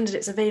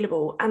candidates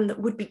available and that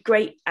would be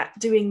great at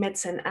doing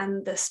medicine,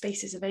 and the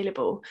spaces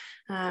available.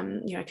 You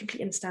know, I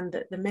completely understand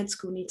that the med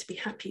school need to be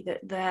happy that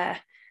they're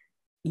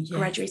yes.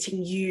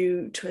 graduating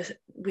you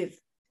with,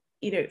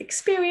 you know,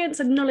 experience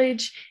and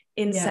knowledge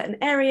in Yeah. certain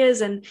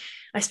areas. And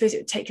I suppose it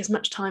would take as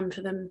much time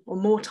for them, or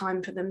more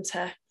time for them,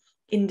 to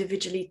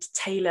individually to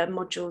tailor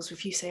modules.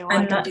 If you say, oh, I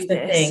And can that's do the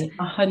this. thing,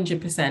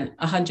 100%,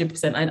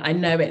 100%. I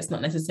know it's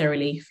not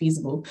necessarily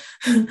feasible,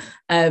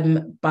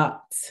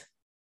 but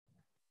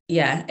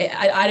yeah,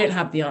 I don't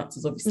have the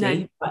answers, No,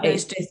 obviously, but no.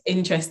 it's just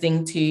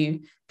interesting to,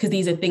 because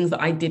these are things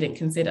that I didn't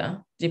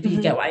consider. If you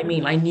Mm-hmm. get what I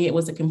mean, I knew it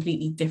was a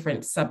completely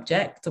different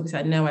subject. Obviously,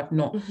 I know I've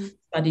not Mm-hmm.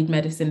 studied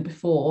medicine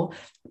before,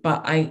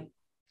 but I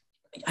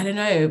don't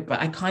know, but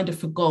I kind of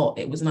forgot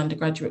it was an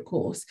undergraduate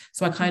course.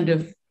 So I kind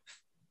Mm-hmm. of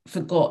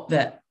forgot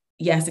that,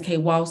 yes, okay,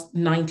 whilst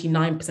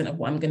 99% of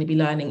what I'm going to be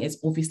learning is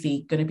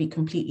obviously going to be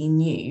completely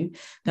new,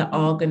 there Mm-hmm.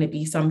 are going to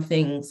be some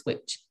things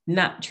which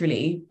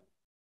naturally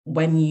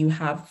when you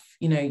have,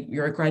 you know,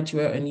 you're a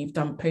graduate and you've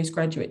done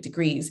postgraduate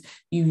degrees,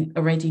 you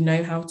already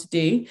know how to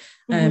do.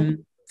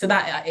 So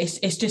that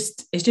it's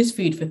just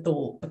food for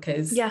thought,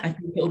 because Yeah. I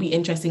think it'll be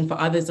interesting for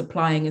others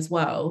applying as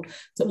well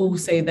to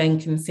also then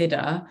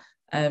consider.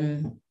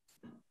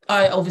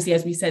 I obviously,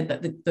 as we said,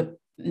 that the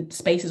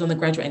spaces on the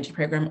graduate entry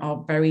program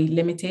are very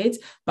limited,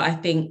 but I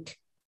think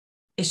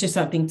it's just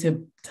something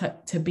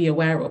to be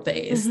aware of, that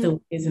it is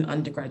still is an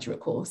undergraduate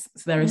course.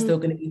 So there are still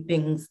going to be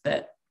things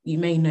that you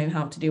may know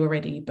how to do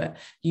already, but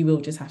you will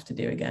just have to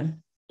do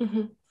again.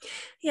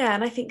 Yeah,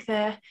 and I think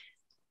they're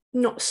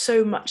not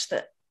so much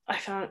that I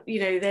found, you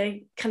know,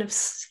 they kind of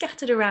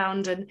scattered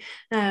around, and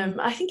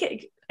I think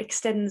it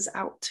extends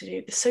out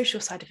to the social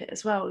side of it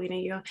as well. You know,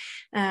 you're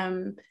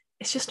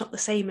it's just not the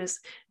same as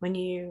when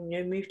you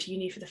know, move to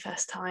uni for the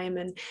first time,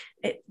 and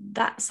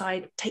that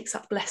side takes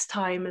up less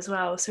time as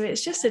well. So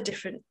it's just a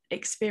different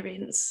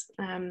experience.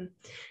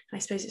 I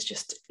suppose it's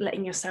just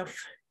letting yourself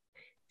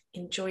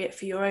enjoy it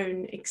for your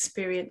own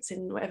experience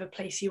in whatever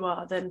place you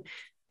are, than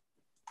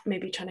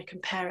maybe trying to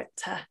compare it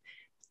to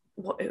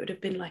what it would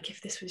have been like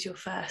if this was your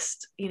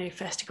first, you know,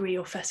 first degree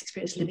or first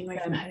experience living away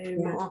from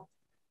home.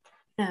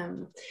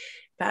 Or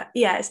but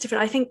yeah, it's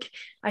different. I think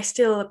I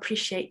still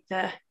appreciate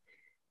the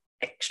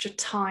extra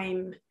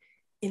time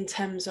in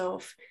terms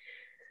of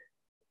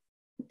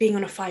being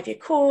on a 5-year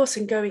course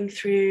and going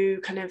through,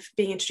 kind of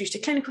being introduced to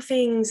clinical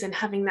things and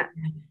having that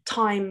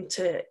time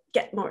to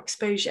get more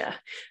exposure.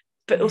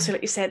 But also,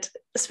 like you said,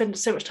 spend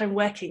so much time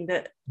working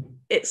that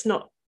it's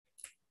not,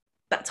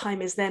 that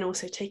time is then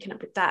also taken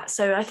up with that.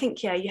 So I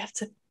think, yeah, you have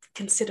to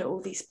consider all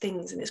these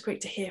things, and it's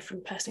great to hear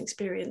from personal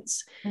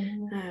experience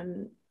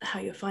how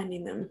you're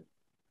finding them.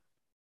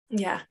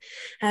 Yeah.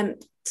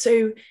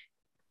 So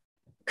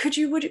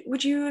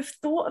would you have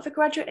thought of a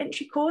graduate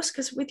entry course,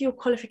 because with your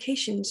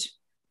qualifications?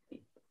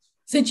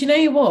 So do you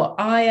know what,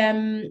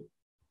 I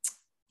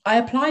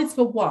applied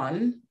for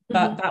one,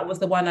 but that was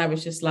the one I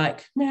was just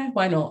like, yeah,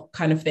 why not,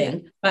 kind of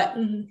thing. But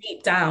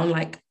deep down,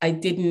 like, I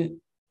did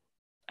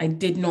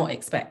not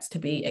expect to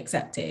be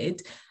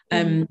accepted,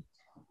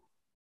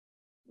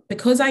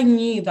 because I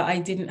knew that I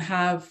didn't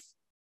have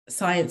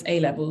science A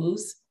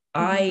levels.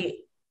 I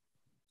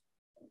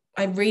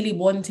really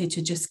wanted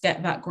to just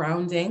get that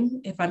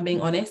grounding, if I'm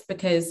being honest,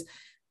 because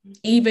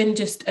even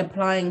just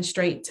applying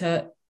straight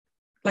to,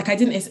 like,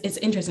 it's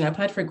interesting, I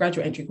applied for a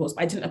graduate entry course,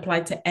 but I didn't apply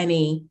to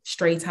any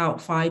straight out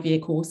 5-year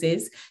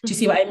courses. Do you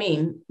see what I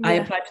mean? I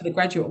applied to the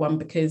graduate one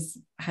because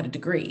I had a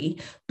degree,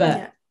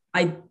 but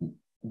I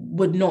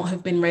would not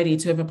have been ready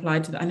to have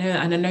applied to that.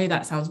 I know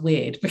that sounds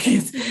weird,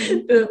 because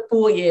the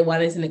 4-year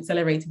one is an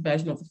accelerated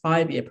version of the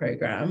 5-year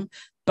program,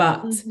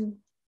 but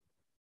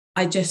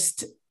I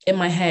just, in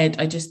my head,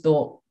 I just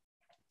thought,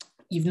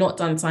 you've not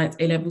done science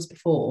A levels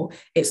before,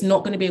 it's not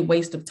going to be a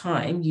waste of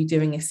time you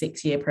doing a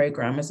 6-year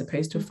program as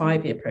opposed to a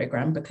 5-year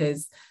program,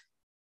 because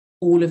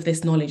all of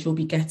this knowledge you'll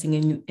be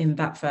getting in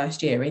that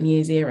first year, in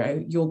year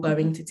 0, you're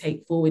going to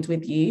take forward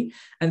with you.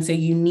 And so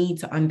you need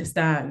to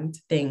understand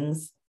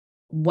things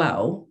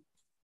well,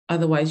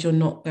 otherwise you're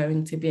not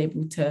going to be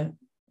able to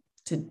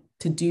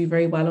do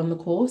very well on the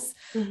course.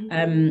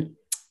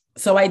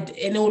 So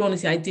in all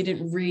honesty, I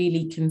didn't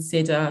really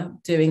consider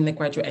doing the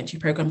graduate entry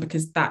program,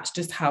 because that's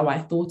just how I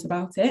thought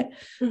about it.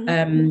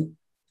 And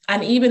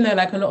even though,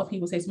 like, a lot of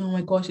people say to me, oh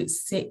my gosh,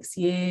 it's 6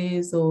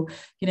 years, or,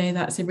 you know,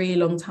 that's a really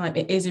long time.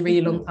 It is a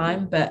really long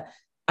time, but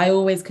I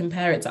always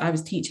compare it to, I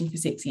was teaching for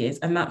 6 years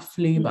and that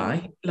flew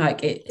by.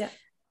 Like,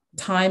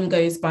 time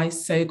goes by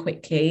so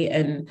quickly.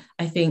 And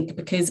I think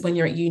because when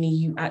you're at uni,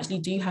 you actually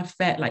do have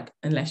like,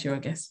 unless you're, I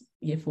guess,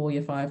 year 4,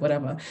 year 5,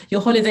 whatever,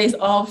 your holidays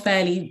are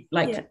fairly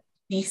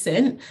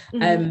decent.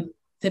 So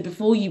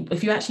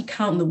if you actually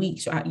count the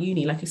weeks you're at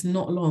uni, like, it's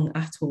not long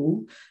at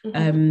all.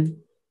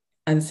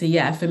 And so,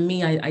 yeah, for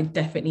me, I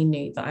definitely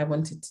knew that I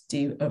wanted to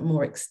do a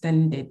more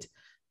extended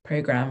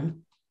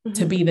program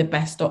to be the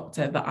best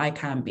doctor that I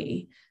can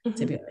be,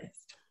 to be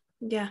honest.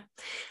 Yeah.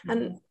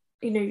 And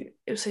you know,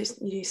 it also,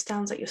 you know,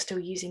 sounds like you're still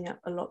using up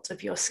a lot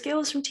of your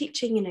skills from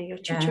teaching. You know, you're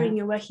tutoring,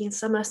 you're working in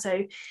summer,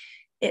 so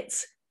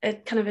it's a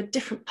kind of a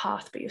different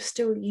path, but you're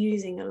still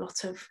using a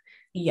lot of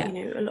you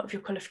know, a lot of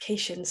your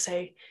qualifications.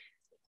 So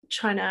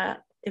trying to,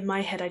 in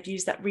my head, I'd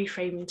use that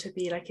reframe to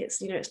be like,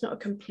 it's, you know, it's not a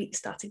complete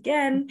start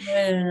again.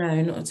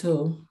 No, not at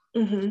all.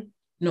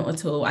 Not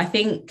at all. I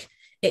think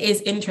it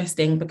is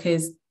interesting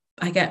because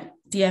I get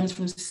DMs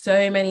from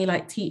so many,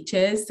 like,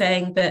 teachers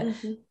saying that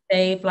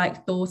they've,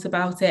 like, thought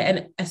about it,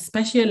 and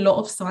especially a lot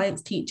of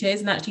science teachers,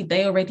 and actually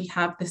they already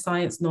have the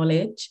science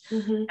knowledge.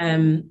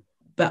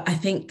 But I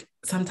think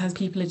sometimes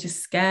people are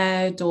just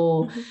scared,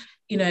 or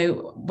you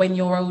know, when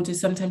you're older,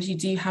 sometimes you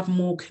do have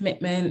more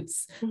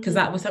commitments, because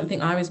that was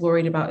something I was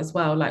worried about as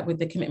well. Like, with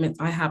the commitments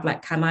I have,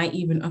 like, can I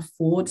even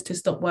afford to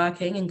stop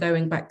working and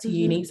going back to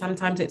uni?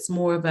 Sometimes it's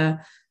more of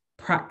a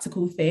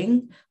practical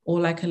thing, or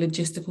like a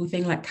logistical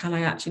thing, like, can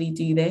I actually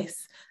do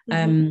this?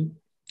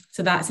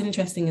 So that's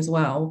interesting as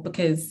well,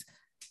 because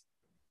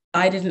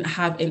I didn't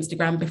have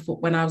Instagram before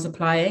when I was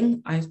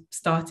applying. I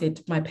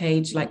started my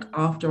page like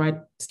after I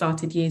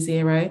started year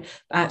zero.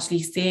 But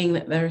actually seeing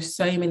that there are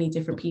so many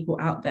different people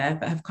out there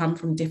that have come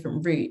from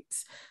different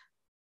routes,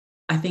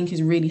 I think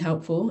is really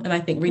helpful. And I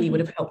think really would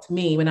have helped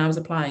me when I was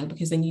applying,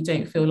 because then you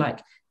don't feel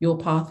like your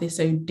path is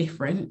so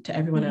different to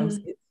everyone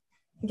else's.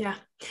 Yeah,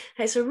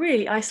 it's a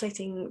really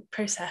isolating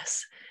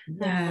process.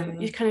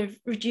 You kind of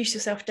reduce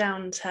yourself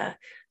down to,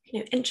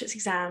 entrance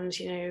exams,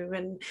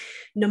 and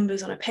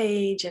numbers on a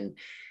page, and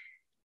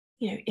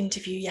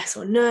interview yes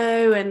or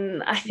no.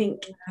 And I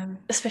think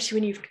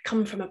especially when you've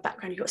come from a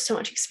background, you've got so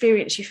much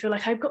experience, you feel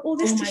like I've got all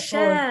this to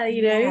share.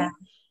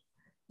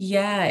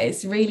 Yeah,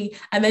 it's really,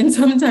 and then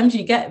sometimes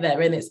you get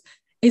there and it's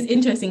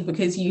interesting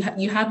because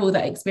you have all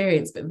that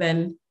experience, but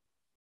then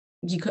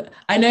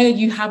I know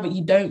you have it,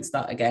 you don't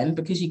start again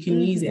because you can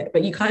use it,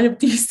 but you kind of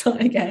do start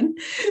again.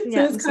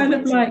 So it's kind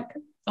of like,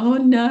 oh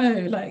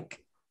no,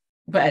 like,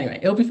 but anyway,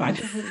 it'll be fine.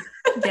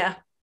 Yeah,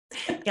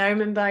 I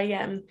remember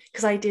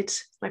because I did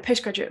my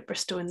postgraduate at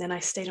Bristol and then I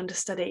stayed on to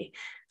study,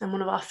 and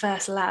one of our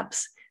first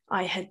labs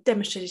I had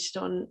demonstrated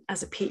on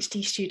as a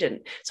PhD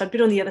student. So I'd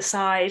been on the other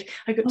side.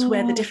 I got to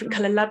wear the different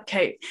colour lab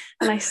coat,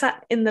 and I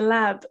sat in the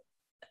lab.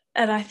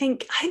 And I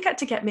think I had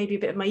to get maybe a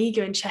bit of my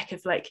ego in check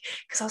of like,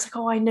 because I was like,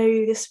 oh, I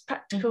know this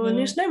practical, and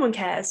just no one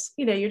cares.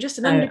 You're just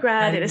an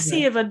undergrad in a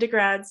sea of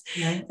undergrads.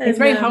 Yeah. It's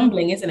very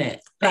humbling, isn't it?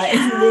 Like,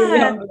 yeah. It's really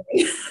humbling.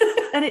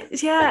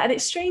 and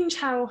it's strange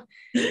how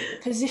the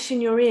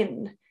position you're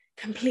in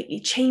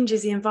completely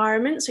changes the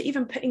environment. So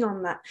even putting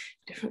on that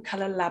different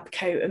colour lab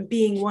coat and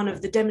being one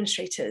of the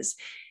demonstrators,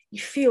 you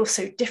feel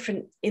so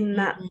different in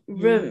that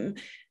room,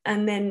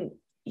 and then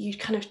you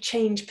kind of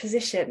change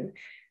position.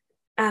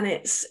 And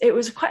it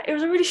was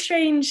a really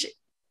strange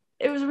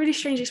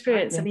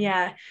experience.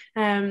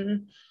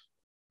 And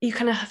you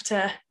kind of have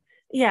to,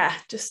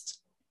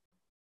 just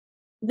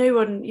no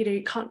one,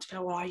 you can't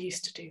go, well, I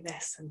used to do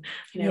this, and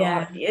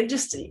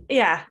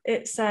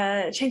it's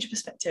a change of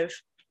perspective.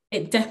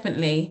 It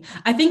definitely,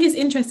 I think it's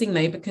interesting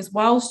though, because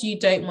whilst you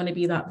don't want to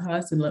be that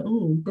person like,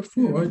 oh,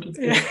 before I just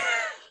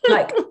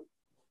like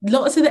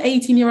lots of the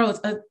 18-year-olds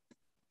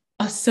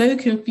are so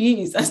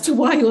confused as to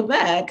why you're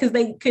there, because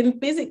they can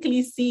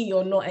physically see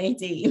you're not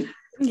 18.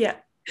 Yeah.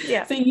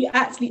 So you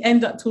actually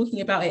end up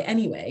talking about it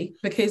anyway,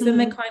 because then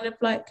they're kind of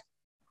like,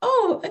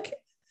 oh, okay.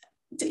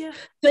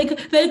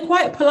 They're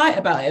quite polite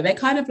about it. They're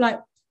kind of like,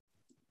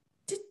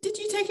 did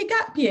you take a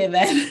gap year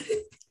then?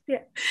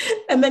 Yeah.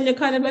 And then you're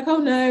kind of like, oh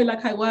no,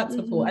 like I worked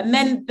before. And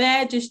then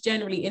they're just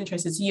generally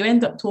interested. So you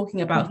end up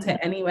talking about it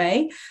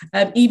anyway,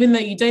 even though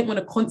you don't want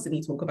to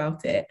constantly talk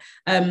about it.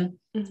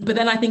 But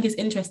then I think it's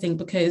interesting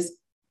because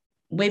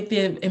with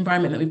the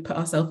environment that we've put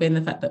ourselves in,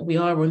 the fact that we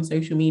are on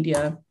social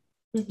media,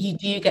 you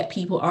do get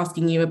people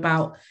asking you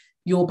about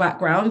your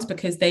backgrounds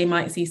because they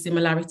might see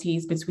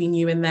similarities between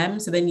you and them.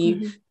 So then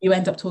you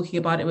end up talking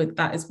about it with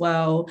that as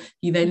well.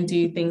 You then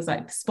do things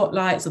like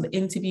spotlights or the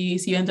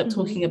interviews. You end up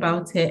talking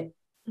about it.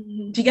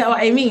 Do you get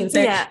what I mean?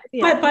 So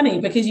quite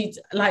funny because you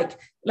like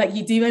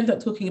you do end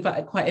up talking about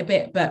it quite a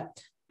bit. But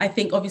I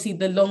think obviously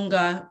the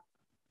longer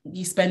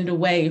you spend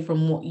away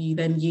from what you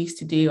then used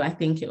to do, I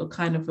think it will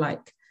kind of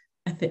like,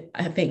 I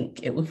think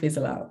it will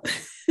fizzle out.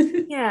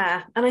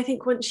 Yeah. And I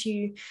think once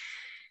you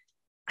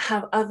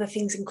have other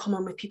things in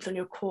common with people in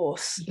your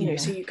course,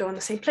 so you go on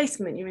the same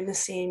placement, you're in the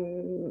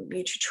same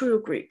tutorial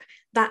group,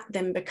 that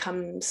then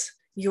becomes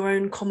your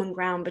own common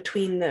ground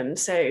between them.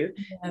 So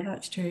yeah,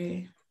 that's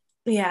true.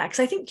 Yeah, because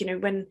I think,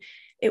 when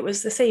it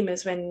was the same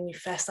as when you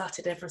first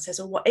started, everyone says,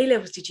 oh, what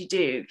A-levels did you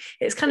do?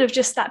 It's kind of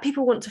just that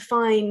people want to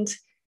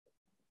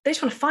they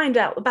just want to find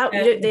out about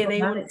you, don't they? And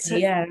they want to,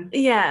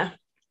 yeah.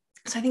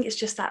 So I think it's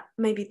just that,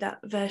 maybe that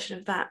version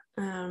of that.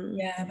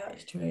 Yeah,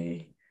 that's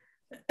true.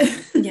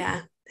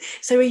 Yeah.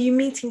 So are you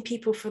meeting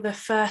people for the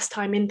first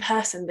time in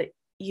person that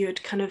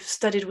you'd kind of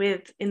studied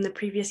with in the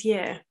previous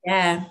year?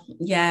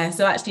 Yeah.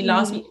 So actually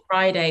last week,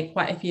 Friday,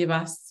 quite a few of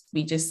us,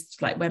 we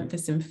just like went for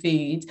some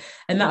food,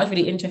 and that was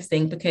really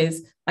interesting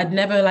because I'd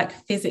never like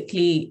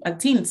physically,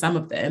 I'd seen some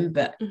of them,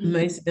 but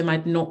most of them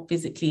I'd not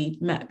physically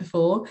met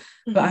before.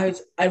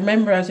 But I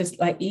remember I was just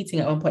like eating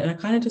at one point, and I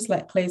kind of just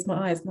like closed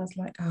my eyes, and I was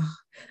like, oh,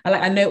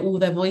 I know all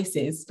their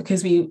voices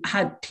because we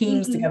had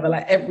teams together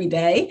like every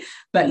day,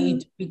 but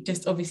we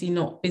just obviously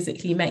not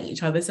physically met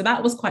each other. So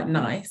that was quite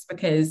nice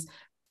because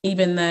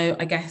even though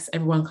I guess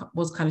everyone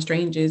was kind of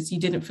strangers, you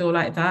didn't feel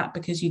like that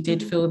because you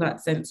did feel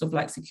that sense of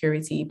like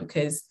security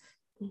because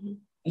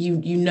you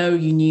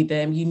knew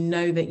them,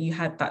 that you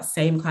had that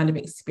same kind of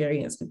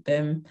experience with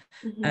them,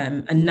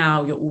 and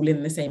now you're all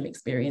in the same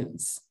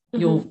experience.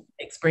 You're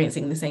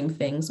experiencing the same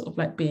thing, sort of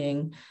like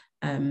being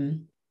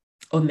on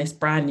this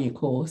brand new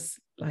course.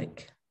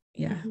 Like,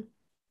 yeah.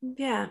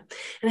 Yeah.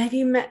 And have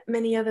you met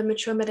many other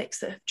mature medics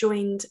that have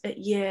joined at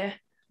year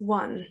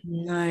one?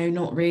 No,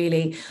 not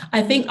really.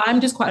 I think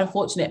I'm just quite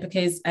unfortunate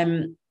because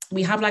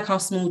we have like our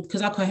small,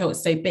 because our cohort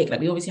is so big, like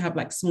we obviously have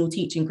like small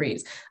teaching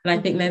groups, and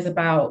I think there's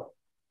about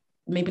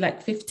maybe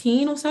like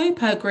 15 or so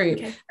per group,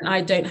 and I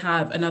don't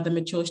have another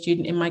mature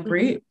student in my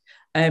group.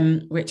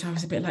 which I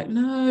was a bit like,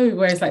 no,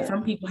 whereas like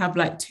some people have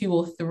like 2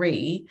 or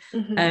 3,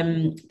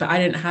 but I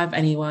didn't have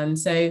anyone.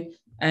 So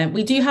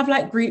we do have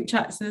like group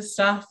chats and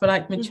stuff for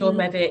like mature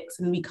medics,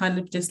 and we kind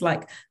of just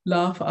like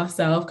laugh at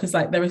ourselves because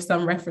like there are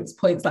some reference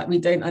points like we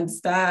don't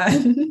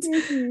understand.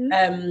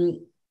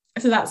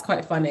 So that's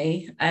quite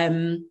funny.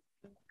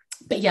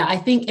 But yeah, I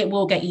think it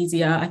will get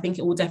easier. I think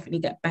it will definitely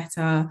get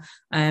better.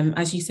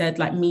 As you said,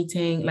 like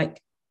meeting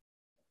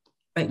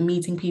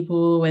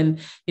people, and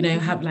you know,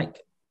 have like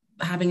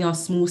having our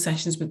small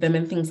sessions with them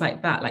and things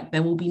like that. Like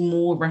there will be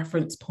more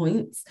reference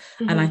points,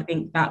 and I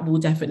think that will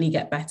definitely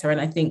get better.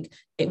 And I think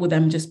it will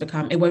then just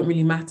become, it won't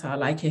really matter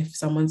like if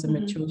someone's a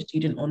mature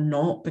student or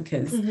not,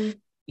 because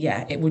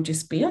yeah, it would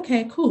just be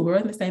okay, cool, we're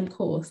on the same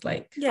course.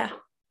 Like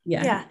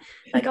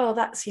like, oh,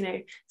 that's, you know,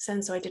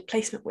 so I did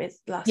placement with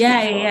last week,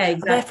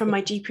 exactly. they're from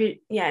my GP.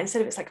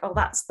 Instead of it's like, oh,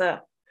 that's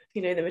the,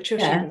 you know, the mature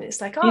student, it's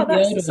like, oh,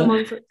 He's that's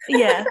someone from,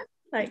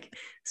 like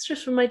it's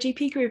just from my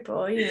GP group,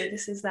 or you know,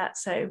 this is that.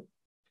 So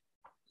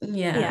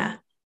I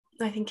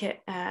think it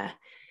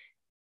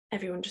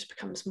everyone just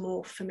becomes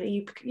more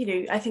familiar. You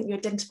know, I think you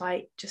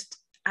identify just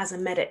as a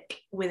medic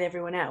with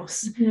everyone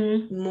else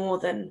more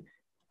than,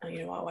 oh,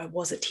 you know, oh, I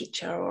was a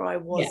teacher, or I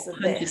was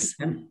this.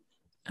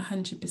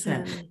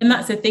 100%. And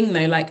that's the thing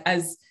though, like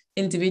as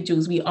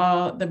individuals we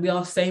are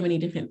so many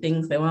different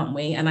things though, aren't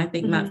we? And I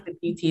think that's the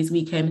beauty, is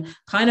we can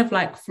kind of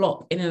like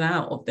flop in and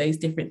out of those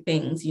different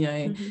things, you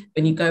know.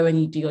 When you go and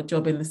you do your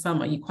job in the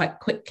summer, you quite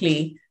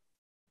quickly,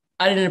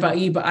 I don't know about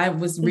you, but I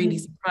was really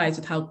surprised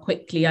with how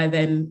quickly I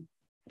then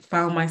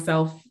found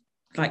myself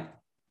like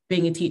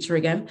being a teacher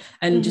again,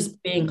 and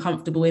just being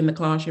comfortable in the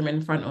classroom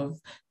in front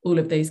of all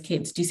of those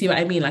kids. Do you see what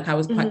I mean? Like I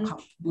was quite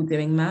comfortable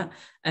doing that.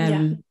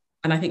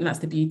 And I think that's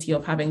the beauty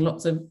of having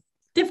lots of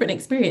different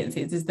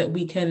experiences, is that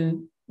we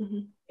can,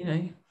 you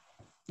know,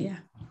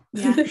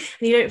 and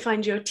you don't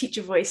find your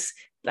teacher voice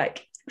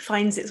like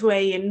finds its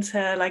way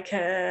into like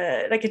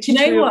a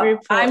tutorial group.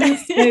 I'm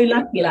so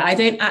lucky. Like I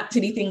don't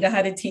actually think I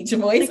had a teacher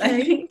voice.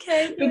 I think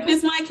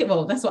because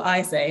well, that's what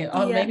I say.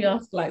 I'll maybe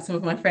ask like some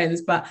of my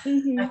friends, but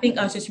I think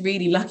I was just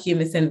really lucky in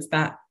the sense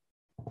that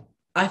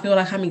I feel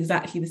like I'm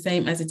exactly the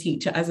same as a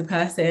teacher, as a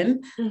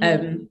person.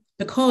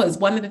 Because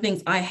one of the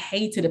things I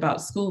hated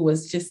about school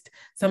was just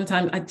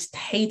sometimes I just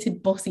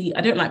hated bossy.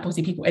 I don't like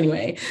bossy people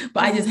anyway,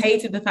 but I just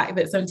hated the fact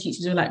that some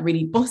teachers were like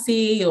really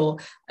bossy, or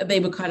they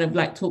would kind of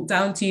like talk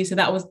down to you. So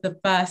that was the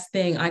first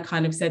thing I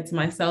kind of said to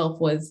myself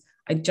was,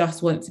 I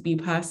just want to be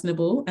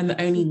personable. And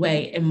the only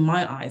way in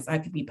my eyes I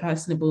could be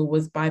personable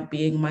was by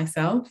being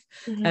myself.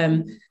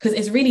 Because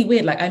it's really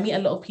weird. Like I meet a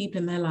lot of people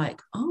and they're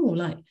like, oh,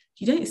 like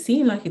you don't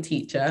seem like a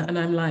teacher. And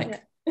I'm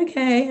like,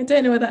 okay, I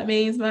don't know what that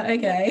means, but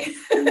okay.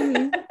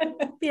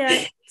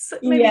 So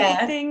maybe a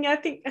good thing. I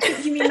think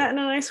you mean that in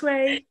a nice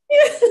way.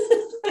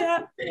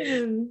 So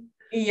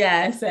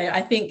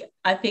I think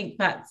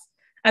that's,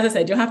 as I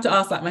said, you'll have to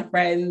ask like my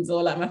friends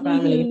or like my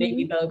family.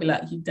 Maybe they'll be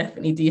like, you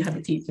definitely do have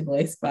a teacher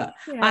voice, but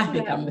I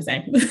think I'm the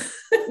same.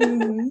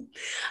 I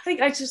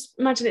think I just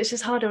imagine it's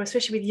just harder,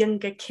 especially with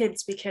younger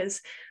kids,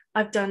 because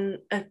I've done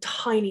a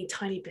tiny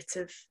bit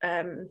of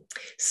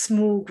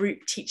small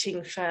group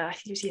teaching for, I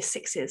think it was year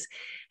 6s,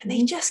 and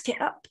they just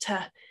get up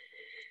to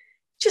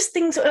just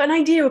things, an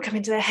idea will come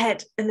into their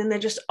head and then they're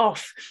just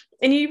off,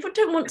 and you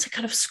don't want to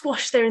kind of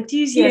squash their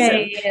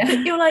enthusiasm.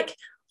 But you're like,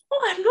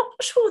 oh, I'm not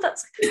sure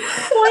that's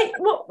quite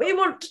what we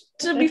want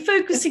to be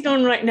focusing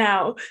on right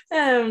now.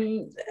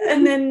 And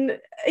then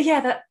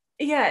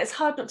it's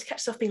hard not to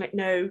catch yourself being like,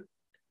 no,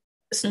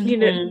 you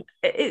know,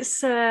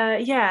 it's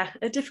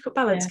a difficult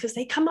balance, because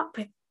they come up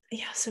with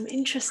some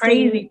interesting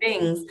crazy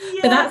things.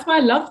 But that's why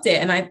I loved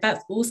it, and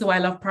that's also why I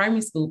love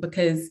primary school,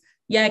 because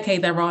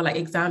there are like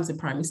exams in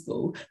primary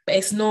school, but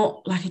it's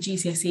not like a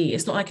GCSE,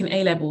 it's not like an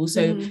A-level,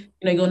 so you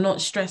know, you're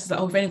not stressed like,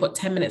 oh, we've only got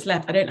 10 minutes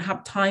left, I don't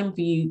have time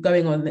for you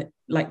going on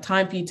like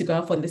time for you to go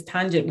off on this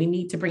tangent, we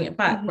need to bring it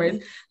back.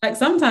 Whereas like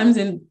sometimes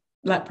in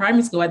like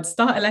primary school, I'd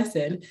start a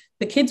lesson,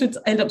 the kids would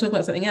end up talking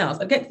about something else,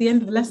 I'd get to the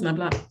end of the lesson, I'm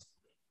like,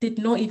 did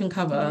not even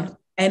cover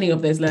any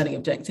of those learning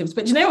objectives,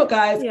 but you know what,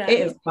 guys, it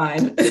is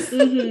fine.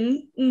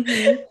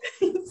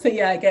 So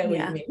I get what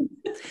you mean.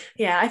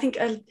 I think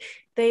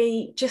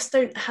they just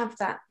don't have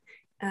that.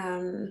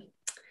 I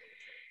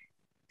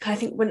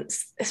think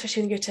once,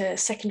 especially when you go to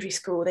secondary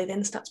school, they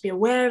then start to be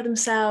aware of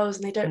themselves,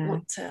 and they don't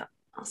want to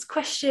ask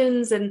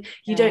questions, and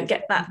you don't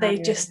get that. They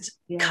just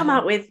come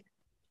out with,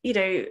 you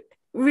know,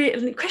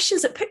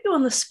 questions that put you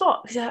on the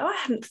spot, because like, oh, I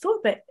hadn't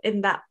thought of it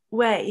in that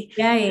way.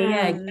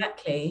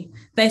 Exactly.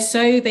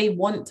 They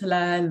want to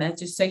learn, they're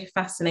just so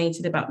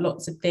fascinated about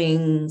lots of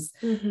things.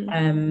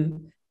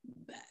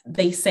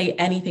 They say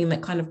anything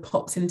that kind of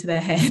pops into their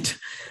head,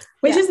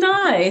 which is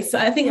nice.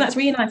 I think that's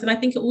really nice. And I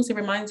think it also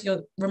reminds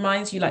you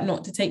like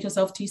not to take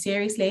yourself too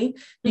seriously.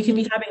 You could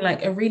be having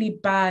like a really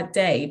bad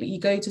day, but you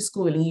go to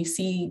school and you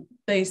see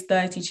those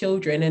 30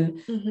 children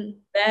and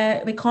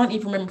they can't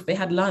even remember if they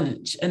had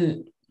lunch,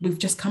 and we've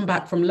just come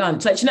back from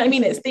lunch. Like, do you know what I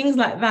mean? It's things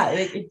like that.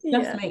 It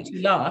just makes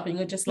you laugh, and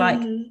you're just like,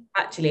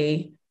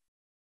 actually,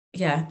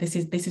 this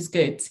is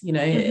good. You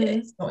know,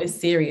 it's not as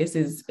serious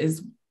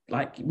as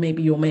like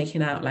maybe you're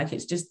making out. Like,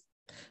 it's just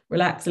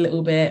relax a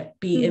little bit,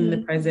 be in the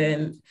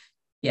present.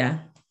 Yeah.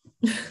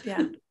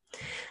 Yeah.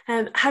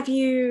 Have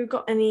you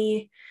got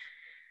any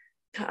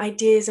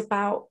ideas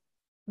about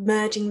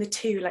merging the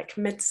two, like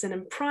medicine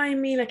and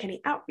primary, like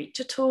any outreach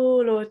at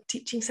all, or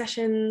teaching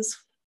sessions?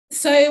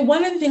 So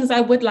one of the things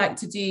I would like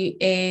to do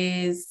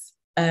is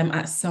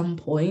at some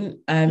point,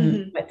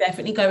 like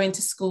definitely go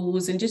into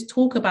schools and just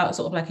talk about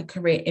sort of like a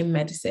career in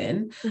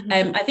medicine.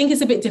 I think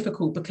it's a bit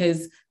difficult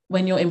because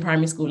when you're in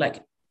primary school,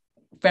 like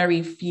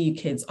very few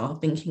kids are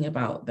thinking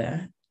about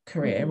their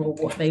career or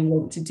what they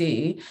want to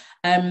do.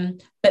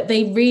 But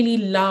they really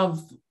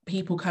love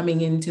people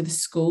coming into the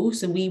school.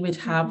 So we would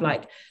have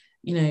like,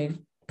 you know,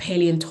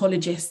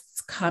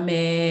 paleontologists come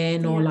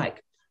in or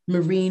like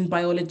marine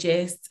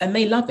biologists, and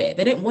they love it.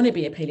 They don't want to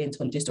be a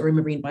paleontologist or a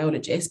marine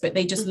biologist, but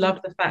they just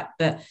love the fact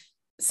that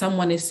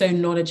someone is so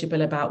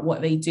knowledgeable about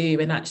what they do,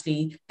 and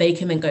actually they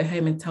can then go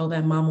home and tell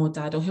their mum or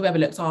dad or whoever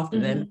looks after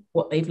them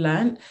what they've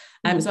learned.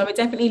 So I would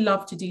definitely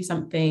love to do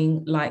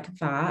something like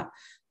that.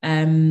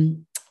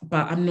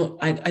 But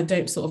I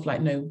don't sort of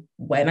like know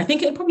when. I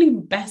think it'd probably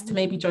be best to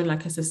maybe join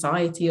like a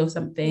society or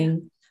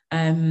something.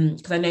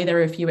 Because I know there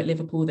are a few at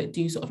Liverpool that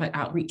do sort of like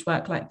outreach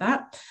work like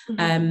that.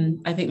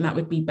 I think that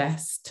would be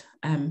best.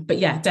 But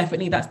yeah,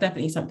 definitely, that's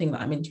definitely something that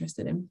I'm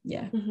interested in.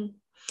 Yeah.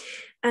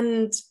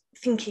 And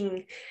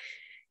thinking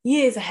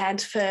years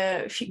ahead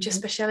for future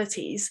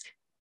specialities,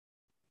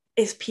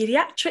 is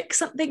pediatrics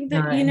something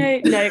that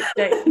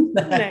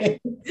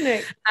No,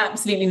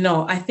 absolutely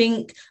not. I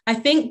think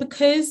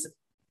because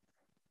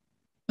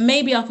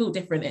maybe I'll feel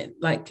different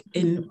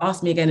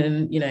ask me again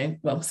in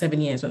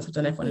 7 years once I've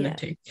done F1 and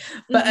F2.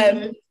 But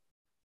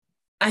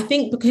I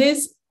think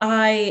because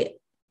I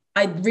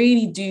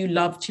really do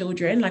love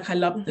children, like I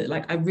love that,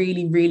 like I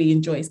really, really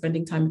enjoy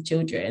spending time with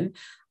children.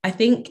 I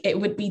think it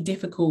would be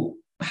difficult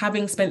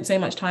having spent so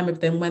much time with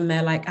them when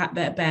they're like at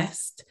their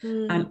best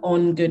and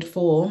on good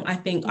form. I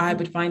think I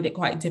would find it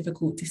quite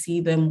difficult to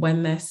see them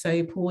when they're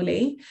so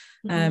poorly.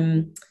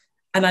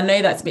 And I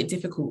know that's a bit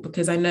difficult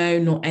because I know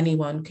not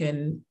anyone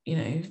can,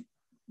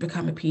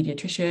 become a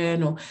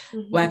pediatrician or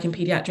work in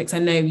pediatrics. I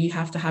know you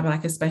have to have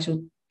like a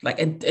special, like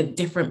a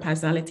different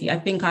personality. I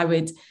think I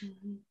would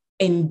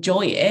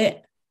enjoy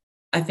it.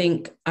 I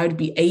think I would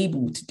be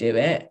able to do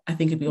it. I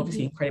think it'd be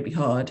obviously incredibly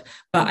hard,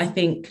 but I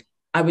think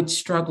I would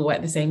struggle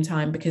at the same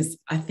time because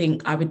I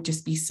think I would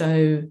just be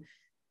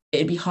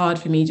it'd be hard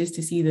for me just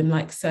to see them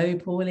like so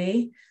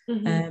poorly.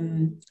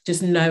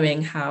 Just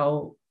knowing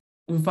how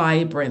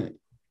vibrant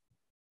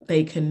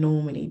they can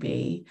normally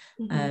be.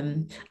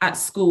 At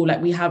school,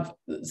 like we have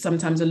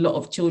sometimes a lot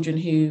of children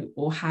who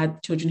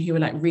were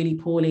like really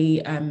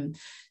poorly,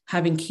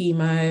 having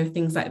chemo,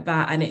 things like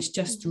that. And it's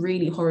just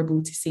really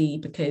horrible to see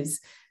because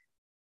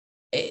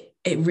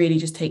it really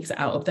just takes it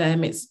out of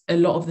them. It's a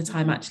lot of the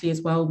time actually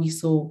as well, we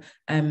saw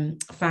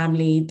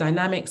family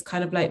dynamics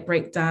kind of like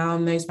break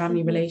down, those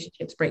family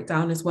relationships break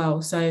down as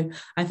well. So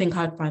I think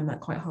I'd find that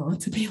quite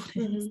hard, to be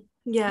honest.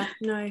 I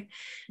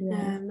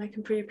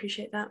can pretty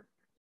appreciate that.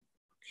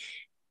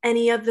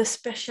 Any other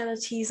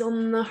specialities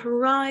on the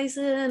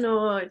horizon,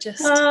 or just?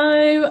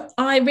 So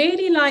I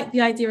really like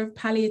the idea of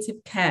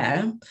palliative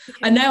care.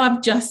 I know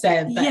I've just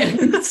said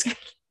that.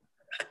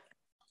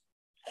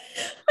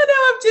 I know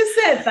I've just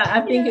said that.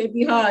 I think it'd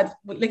be hard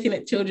looking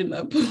at children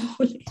that are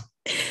poorly.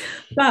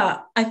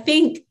 But I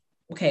think,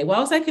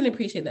 whilst I can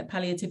appreciate that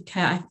palliative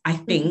care, I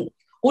think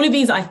all of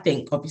these, I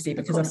think, obviously,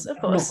 because of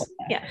course.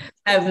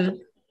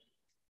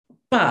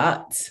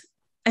 But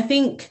I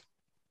think,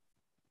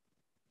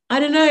 I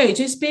don't know,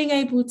 just being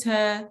able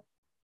to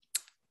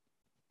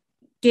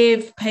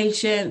give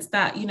patients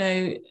that,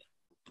 I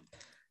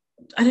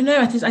don't know,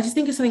 I just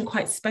think it's something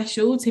quite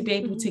special to be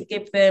able to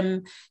give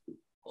them,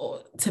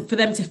 for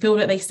them to feel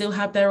that they still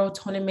have their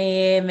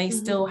autonomy and they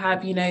still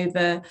have,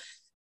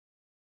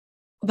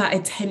 that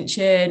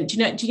attention. Do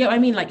you get what I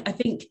mean? Like, I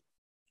think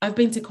I've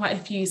been to quite a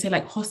few, say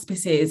like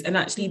hospices, and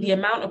actually the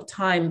amount of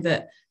time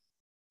that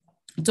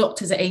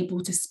doctors are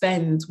able to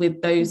spend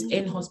with those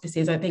in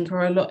hospices, I think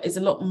is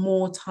a lot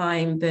more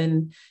time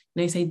than,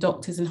 say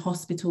doctors in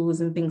hospitals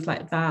and things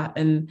like that.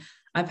 And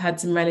I've had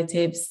some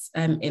relatives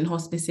in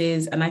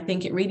hospices, and I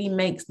think it really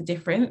makes the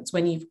difference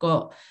when you've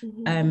got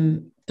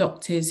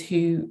doctors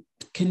who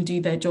can do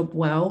their job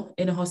well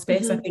in a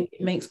hospice. I think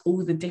it makes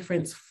all the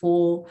difference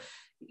for,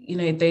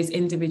 those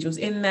individuals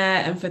in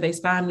there and for those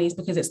families,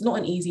 because it's not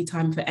an easy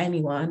time for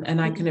anyone,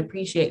 and I can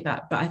appreciate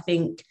that. But I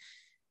think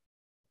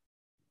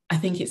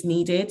it's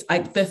needed. I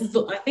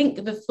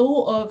think the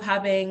thought of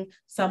having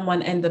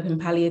someone end up in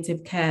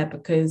palliative care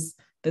because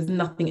there's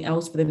nothing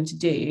else for them to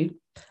do,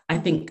 I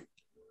think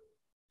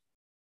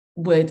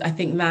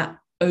that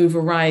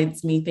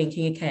overrides me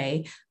thinking,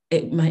 okay,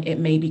 it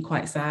may be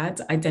quite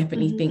sad. I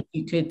definitely think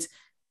you could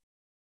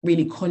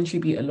really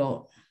contribute a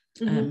lot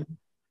to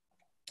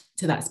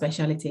that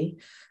speciality.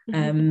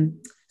 So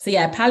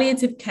yeah,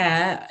 palliative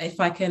care, if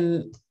I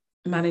can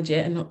manage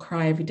it and not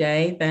cry every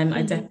day, then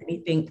I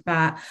definitely think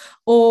that.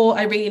 Or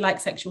I really like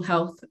sexual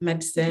health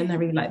medicine. I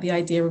really like the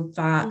idea of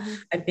that.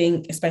 I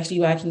think, especially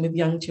working with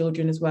young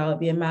children as well,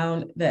 the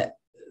amount that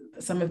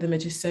some of them are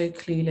just so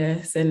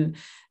clueless, and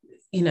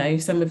you know,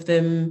 some of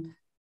them,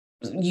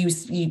 you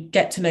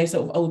get to know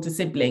sort of older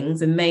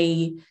siblings, and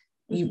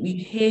you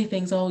hear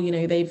things, oh, you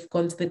know, they've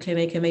gone to the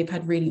clinic and they've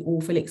had really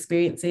awful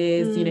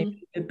experiences, you know,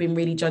 they've been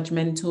really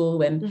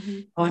judgmental,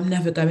 and oh, I'm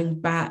never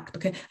going back,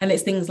 because, and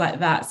it's things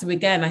like that. So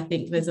again, I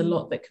think there's a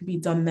lot that can be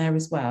done there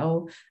as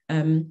well.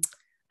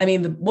 I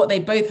mean, what they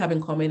both have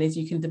in common is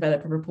you can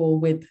develop a rapport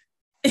with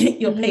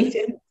your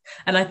patient,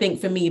 and I think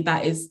for me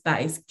that is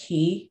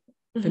key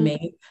for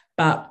me.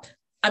 But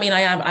I mean,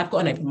 I've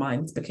got an open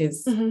mind,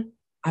 because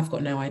I've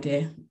got no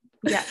idea.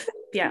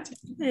 Yeah.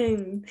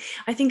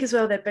 I think as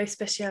well, they're both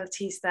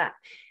specialities that,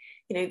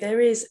 you know, there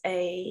is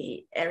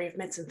a area of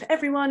medicine for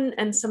everyone,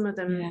 and some of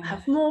them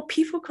have more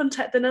people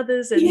contact than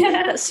others, and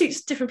that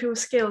suits different people's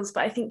skills.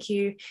 But I think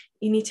you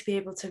need to be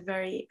able to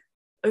very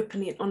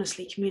openly and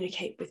honestly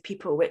communicate with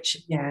people, which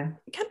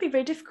can be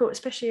very difficult,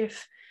 especially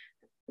if,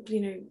 you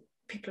know,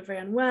 people are very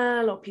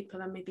unwell, or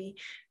people are maybe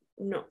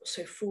not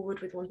so forward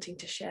with wanting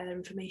to share their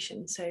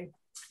information. So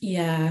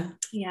I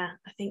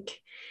think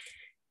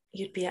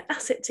you'd be an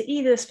asset to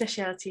either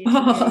speciality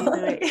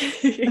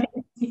if you go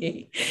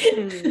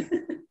either way.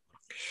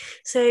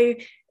 So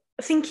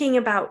thinking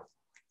about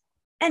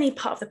any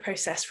part of the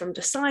process, from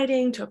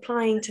deciding to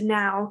applying to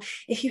now,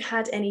 if you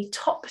had any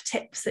top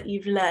tips that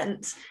you've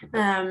learnt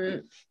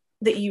that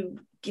you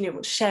know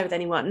want to share with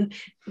anyone,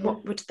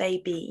 what would they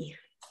be?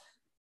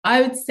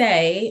 I would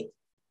say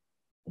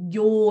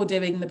you're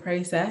doing the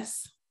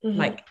process.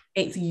 Like,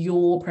 it's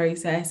your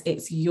process,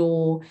 it's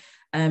your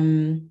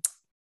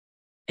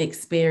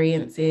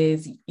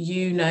experiences,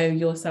 you know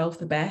yourself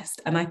the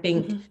best. And I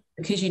think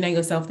because you know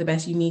yourself the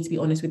best, you need to be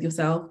honest with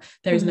yourself.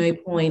 There is no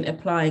point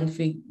applying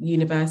for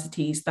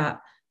universities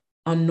that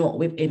are not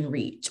within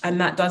reach.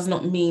 And that does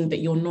not mean that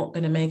you're not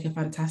going to make a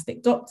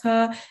fantastic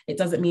doctor. It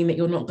doesn't mean that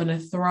you're not going to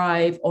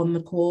thrive on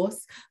the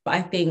course. But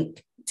I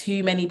think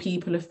too many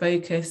people are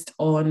focused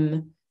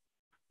on,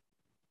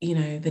 you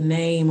know, the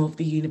name of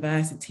the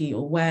university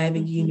or where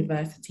the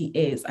university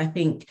is. I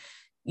think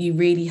you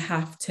really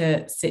have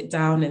to sit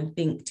down and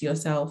think to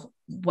yourself,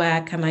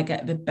 where can I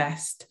get the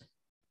best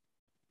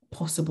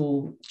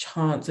possible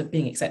chance of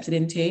being accepted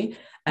into?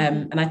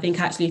 And I think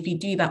actually, if you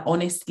do that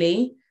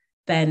honestly,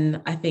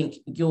 then I think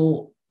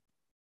the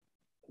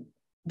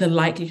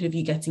likelihood of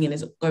you getting in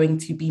is going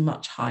to be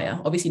much higher.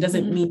 Obviously, it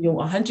doesn't mean you're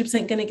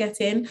 100% going to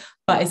get in,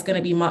 but it's going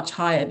to be much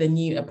higher than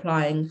you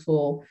applying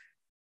for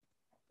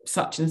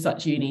such and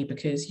such uni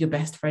because your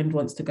best friend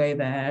wants to go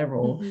there,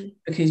 or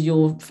because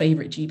your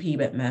favorite GP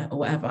went there, or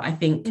whatever. I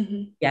think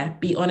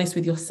be honest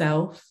with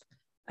yourself,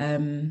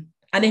 and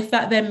if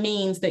that then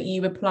means that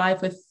you apply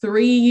for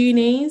 3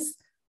 unis,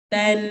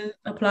 then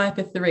apply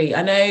for 3.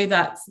 I know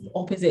that's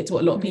opposite to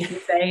what a lot of people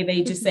say.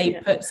 They just say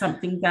put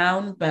something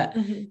down, but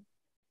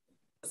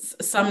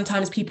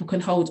sometimes people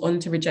can hold on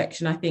to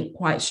rejection, I think,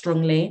 quite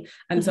strongly.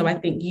 And so I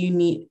think you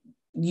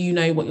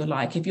know what you're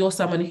like. If you're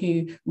someone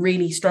who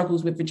really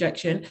struggles with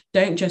rejection,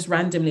 don't just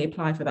randomly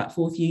apply for that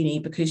 4th uni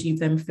because you've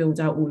then filled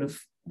out all of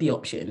the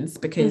options,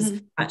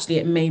 because actually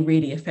it may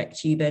really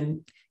affect you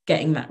then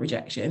getting that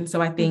rejection.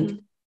 So I think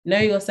know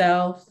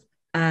yourself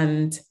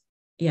and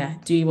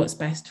do what's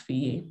best for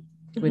you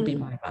would be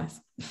my advice.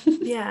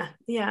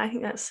 I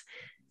think that's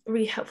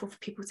really helpful for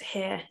people to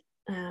hear,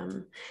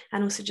 and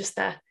also just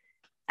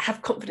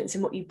have confidence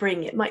in what you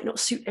bring. It might not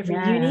suit every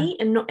uni,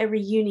 and not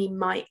every uni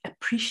might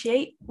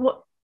appreciate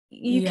what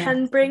you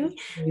can bring,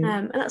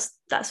 and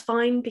that's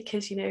fine,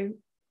 because, you know,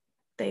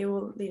 they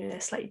all, you know,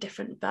 they're slightly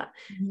different. But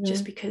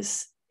just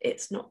because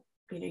it's not,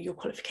 you know, your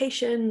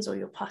qualifications or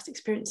your past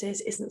experiences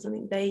isn't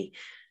something they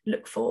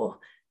look for,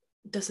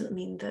 doesn't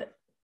mean that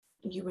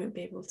you won't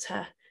be able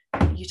to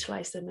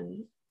utilize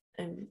them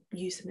and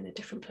use them in a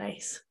different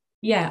place.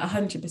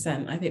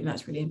 100%. I think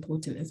that's really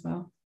important as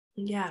well.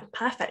 Yeah,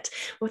 perfect.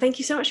 Well, thank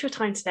you so much for your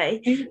time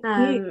today.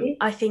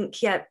 I think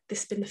this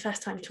has been the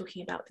first time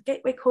talking about the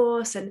Gateway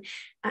course, and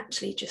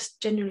actually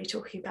just generally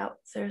talking about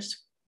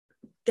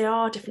there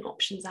are different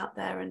options out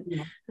there, and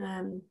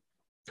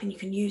you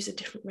can use a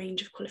different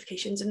range of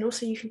qualifications, and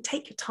also you can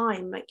take your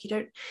time. Like, you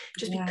don't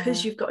just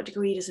because you've got a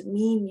degree doesn't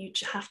mean you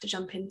have to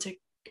jump into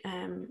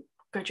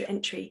graduate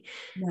entry.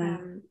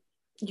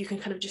 You can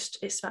kind of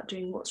it's about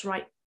doing what's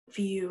right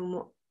for you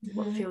and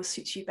what feels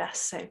suits you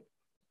best. So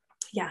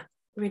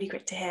really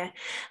great to hear.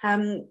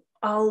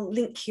 I'll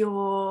link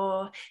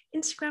your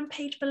Instagram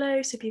page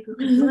below so people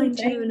can find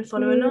you and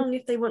follow along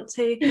if they want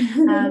to.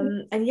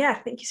 And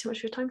thank you so much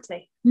for your time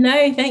today.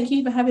 No, thank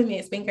you for having me.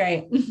 It's been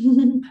great.